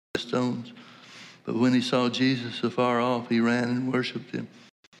himself with stones. But when he saw Jesus afar off, he ran and worshipped him,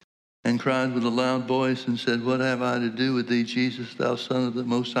 and cried with a loud voice and said, What have I to do with thee, Jesus, thou Son of the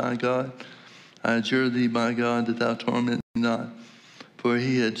Most High God? I adjure thee by God that thou torment me not. For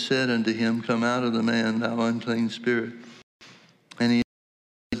he had said unto him, Come out of the man, thou unclean spirit. And he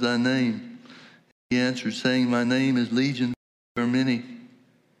asked, What is thy name? He answered, saying, My name is Legion, for many.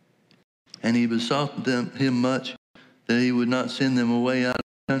 And he besought him much that he would not send them away out of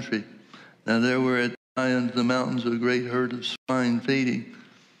the country. Now there were at the high unto the mountains a great herd of swine feeding,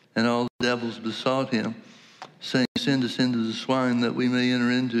 and all the devils besought him, saying, Send us into the swine, that we may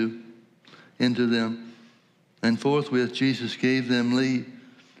enter into them. And forthwith Jesus gave them leave,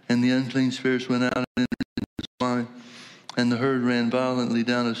 and the unclean spirits went out and entered into the swine. And the herd ran violently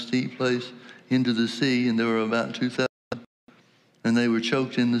down a steep place into the sea, and there were about 2,000, and they were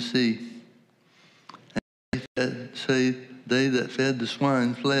choked in the sea. They that fed the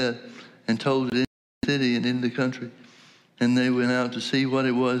swine fled and told it in the city and in the country. And they went out to see what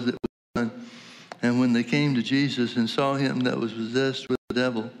it was that was done. And when they came to Jesus and saw him that was possessed with the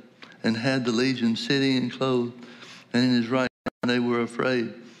devil and had the legion sitting and clothed and in his right hand, they were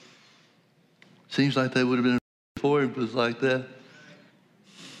afraid. Seems like they would have been afraid before it was like that.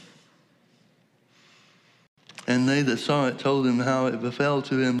 And they that saw it told him how it befell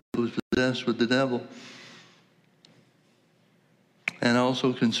to him that was possessed with the devil. And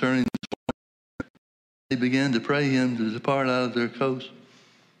also concerning the swine, they began to pray him to depart out of their coast.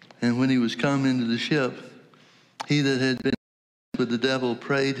 And when he was come into the ship, he that had been with the devil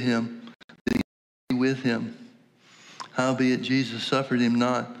prayed him that he be with him. Howbeit Jesus suffered him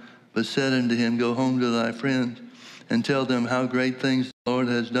not, but said unto him, Go home to thy friends, and tell them how great things the Lord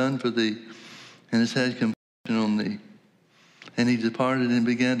has done for thee, and has had compassion on thee. And he departed and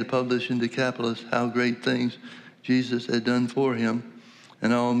began to publish in Decapolis how great things Jesus had done for him,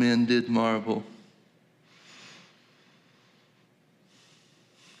 and all men did marvel.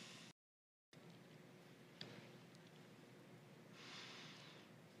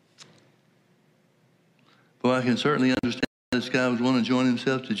 Well, I can certainly understand this guy would want to join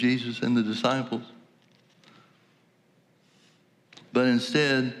himself to Jesus and the disciples. But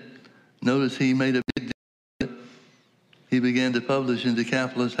instead, notice he made a big deal. He began to publish in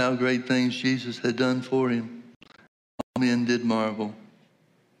Decapolis how great things Jesus had done for him. All men did marvel.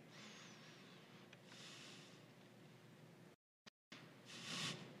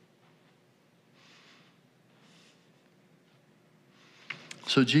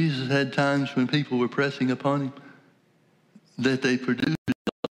 So Jesus had times when people were pressing upon him that they produced,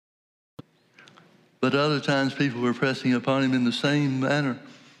 but other times people were pressing upon him in the same manner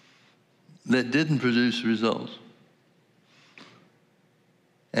that didn't produce results.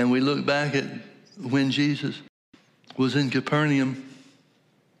 And we look back at when Jesus was in Capernaum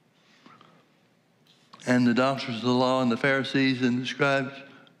and the doctors of the law and the Pharisees and the scribes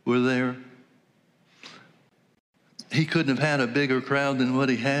were there. He couldn't have had a bigger crowd than what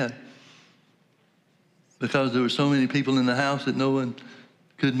he had because there were so many people in the house that no one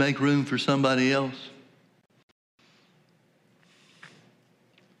could make room for somebody else.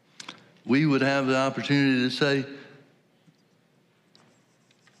 We would have the opportunity to say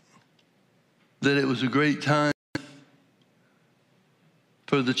that it was a great time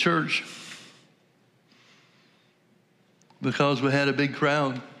for the church because we had a big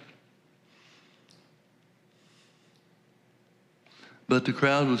crowd. But the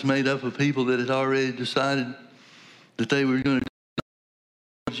crowd was made up of people that had already decided that they were going to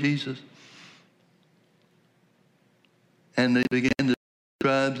go to Jesus. And they began to, the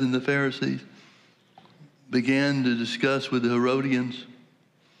scribes and the Pharisees began to discuss with the Herodians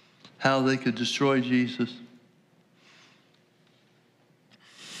how they could destroy Jesus.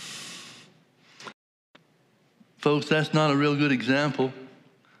 Folks, that's not a real good example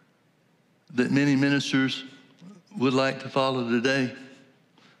that many ministers would like to follow today.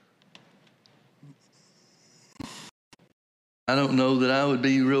 I don't know that I would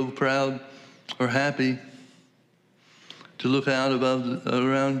be real proud or happy to look out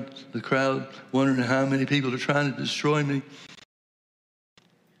around the crowd wondering how many people are trying to destroy me.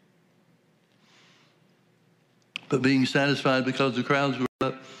 But being satisfied because the crowds were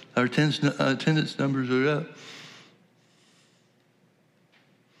up, our attendance numbers are up.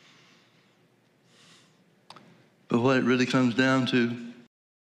 But what it really comes down to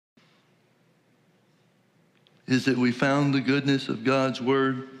is that we found the goodness of God's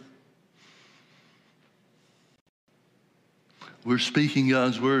word. We're speaking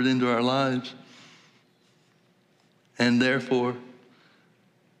God's word into our lives. And therefore,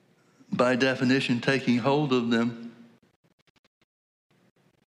 by definition, taking hold of them.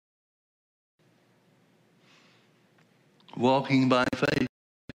 Walking by faith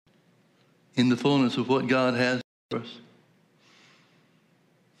in the fullness of what God has for us.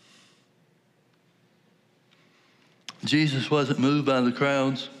 Jesus wasn't moved by the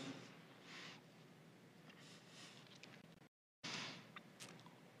crowds.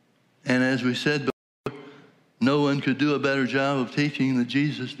 And as we said before, no one could do a better job of teaching than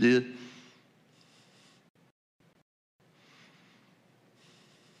Jesus did.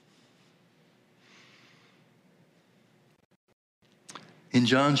 In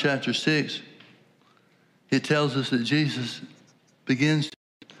John chapter 6, it tells us that Jesus begins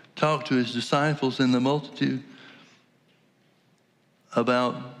to talk to his disciples and the multitude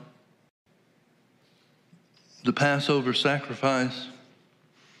about the Passover sacrifice.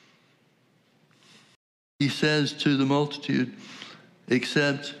 He says to the multitude,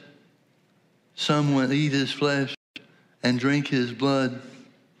 except someone eat his flesh and drink his blood,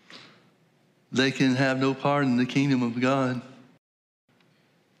 they can have no part in the kingdom of God.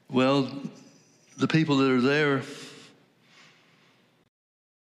 Well, the people that are there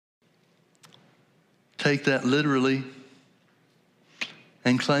take that literally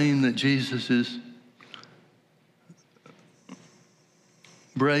and claim that Jesus is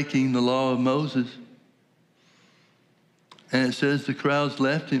breaking the law of Moses. And it says the crowds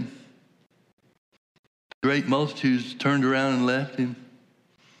left him. Great multitudes turned around and left him.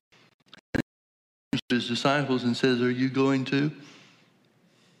 And he turns to his disciples and says, "Are you going too?"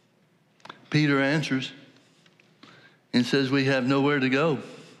 Peter answers and says, "We have nowhere to go."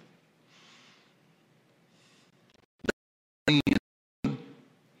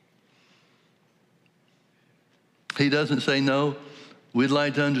 He doesn't say, "No, we'd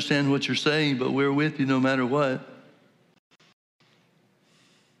like to understand what you're saying, but we're with you no matter what."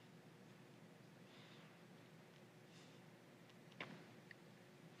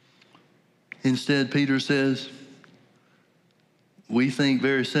 Instead, Peter says, "We think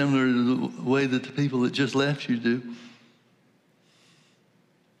very similar to the way that the people that just left you do,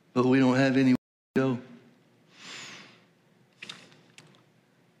 but we don't have anywhere to go."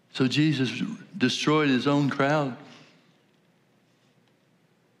 So Jesus destroyed his own crowd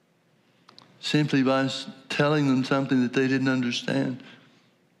simply by telling them something that they didn't understand.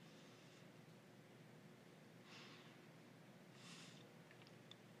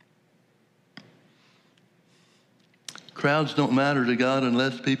 Crowds don't matter to God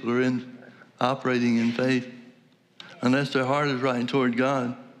unless people are operating in faith, unless their heart is right toward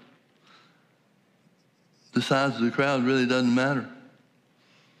God. The size of the crowd really doesn't matter.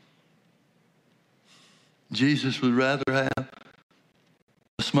 Jesus would rather have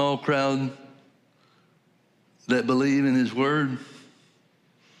a small crowd that believe in his word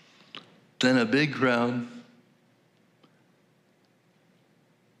than a big crowd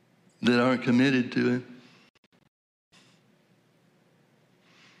that aren't committed to him.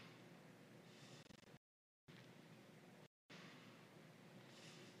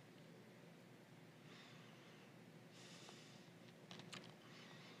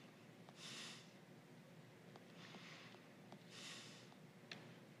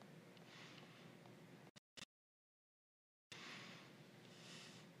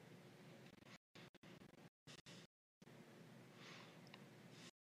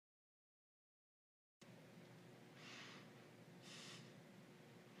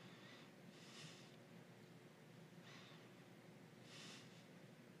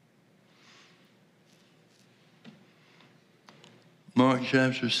 Mark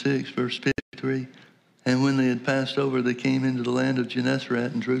chapter 6, verse 53. And when they had passed over, they came into the land of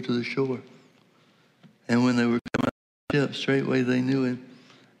Gennesaret and drew to the shore. And when they were come out of the ship, straightway they knew him,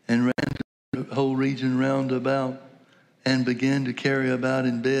 and ran to the whole region round about, and began to carry about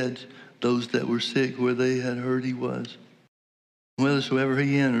in beds those that were sick where they had heard he was. Whithersoever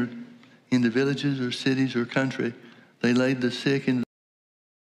he entered, into villages or cities or country, they laid the sick in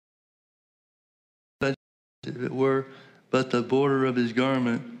the, as it were, but the border of his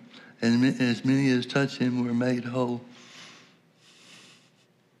garment, and as many as touched him were made whole.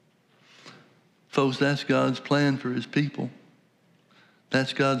 Folks, that's God's plan for his people.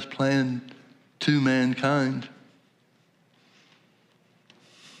 That's God's plan to mankind.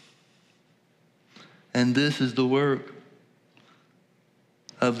 And this is the work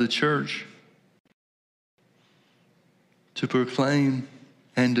of the church, to proclaim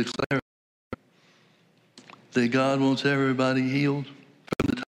and declare that God wants everybody healed from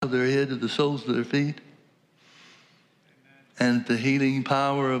the top of their head to the soles of their feet. And the healing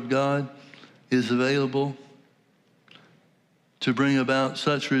power of God is available to bring about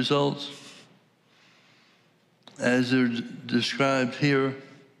such results as are described here,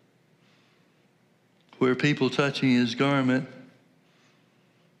 where people touching his garment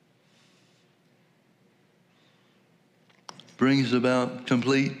brings about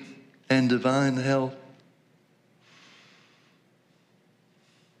complete and divine health.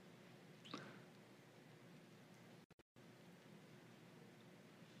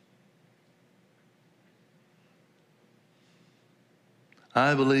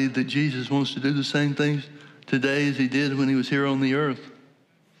 I believe that Jesus wants to do the same things today as he did when he was here on the earth.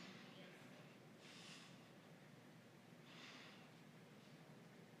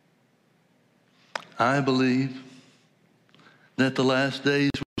 I believe that the last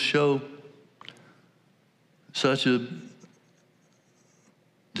days will show such a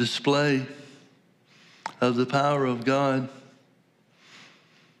display of the power of God,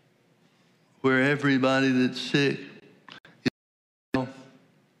 where everybody that's sick is well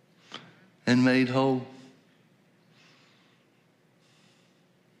and made whole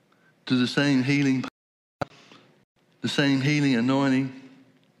to the same healing, the same healing anointing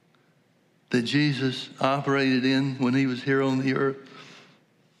that Jesus operated in when he was here on the earth.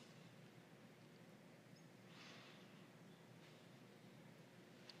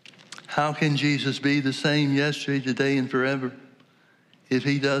 How can Jesus be the same yesterday, today, and forever if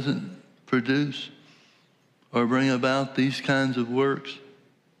he doesn't produce or bring about these kinds of works,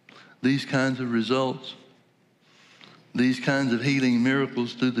 these kinds of results, these kinds of healing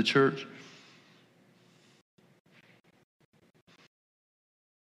miracles through the church?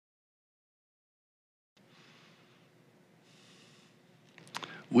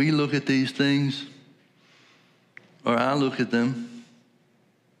 We look at these things, or I look at them,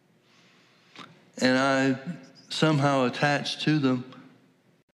 and I somehow attach to them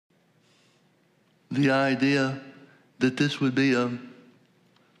the idea that this would be a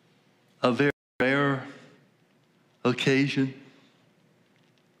very rare occasion,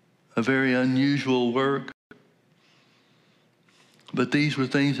 a very unusual work. But these were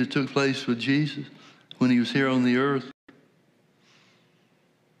things that took place with Jesus when he was here on the earth.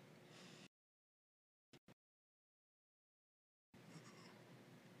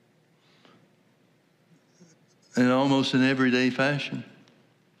 In almost an everyday fashion.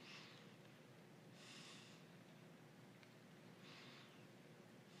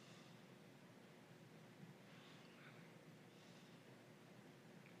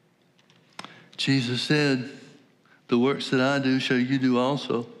 Jesus said, the works that I do shall you do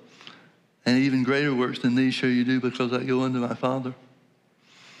also, and even greater works than these shall you do, because I go unto my Father.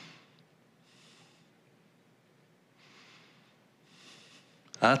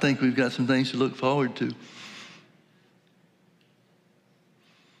 I think we've got some things to look forward to.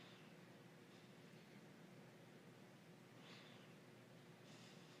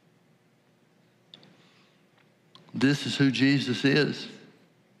 This is who Jesus is.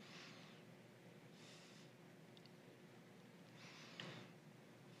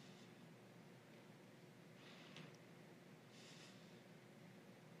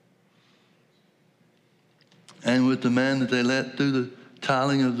 And with the man that they let through the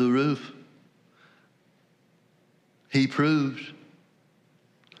tiling of the roof, he proved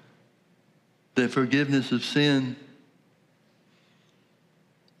that forgiveness of sin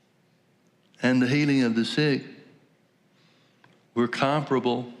and the healing of the sick were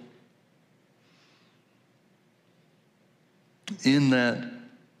comparable in that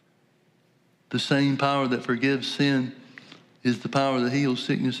the same power that forgives sin is the power that heals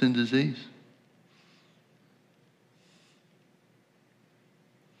sickness and disease.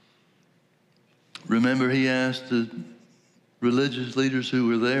 Remember, he asked the religious leaders who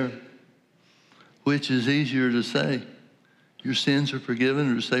were there, which is easier to say, your sins are forgiven,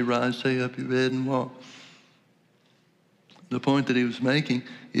 or to say, rise, take up your bed and walk? The point that he was making,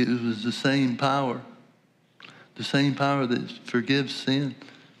 it was the same power that forgives sin,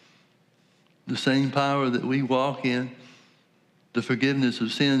 the same power that we walk in, the forgiveness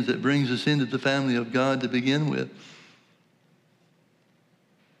of sins that brings us into the family of God to begin with,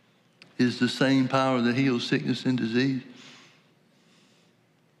 is the same power that heals sickness and disease.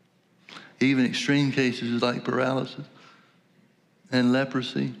 Even extreme cases like paralysis and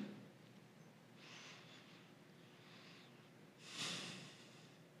leprosy.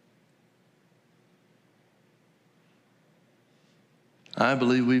 I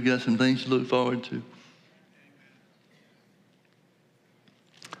believe we've got some things to look forward to.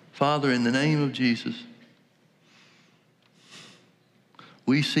 Father, in the name of Jesus,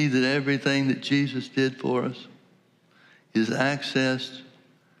 we see that everything that Jesus did for us is accessed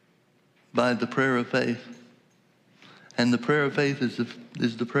by the prayer of faith. And the prayer of faith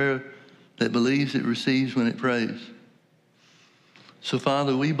is the prayer that believes it receives when it prays. So,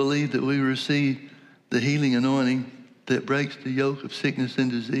 Father, we believe that we receive the healing anointing that breaks the yoke of sickness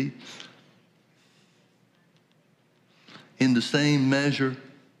and disease in the same measure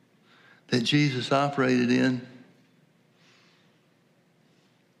that Jesus operated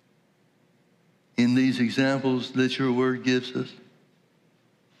in these examples that your word gives us.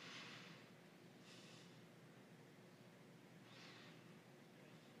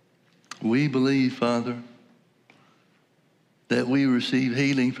 We believe, Father, that we receive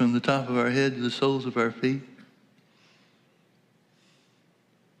healing from the top of our head to the soles of our feet.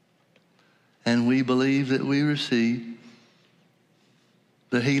 And we believe that we receive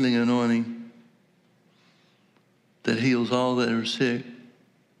the healing anointing that heals all that are sick.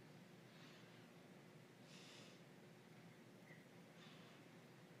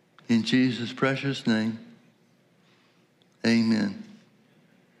 In Jesus' precious name, amen.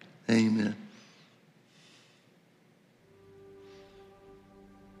 Amen.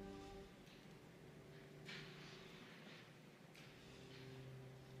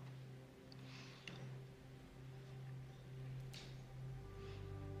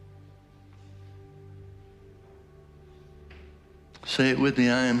 Say it with me,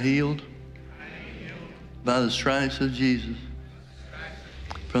 I am healed by the stripes of Jesus.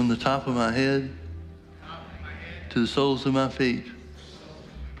 From the top of my head to the soles of my feet.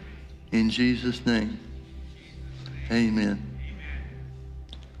 In Jesus' name. Amen.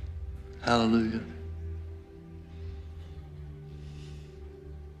 Hallelujah.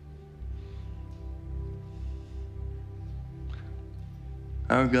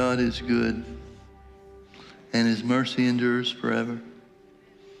 Our God is good, and his mercy endures forever.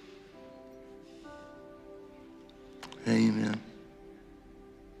 Amen.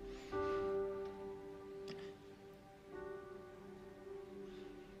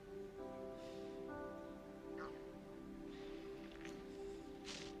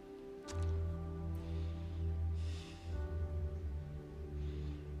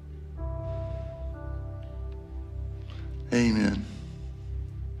 Amen.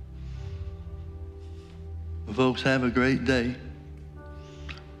 Folks, have a great day.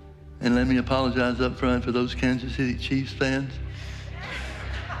 And let me apologize up front for those Kansas City Chiefs fans.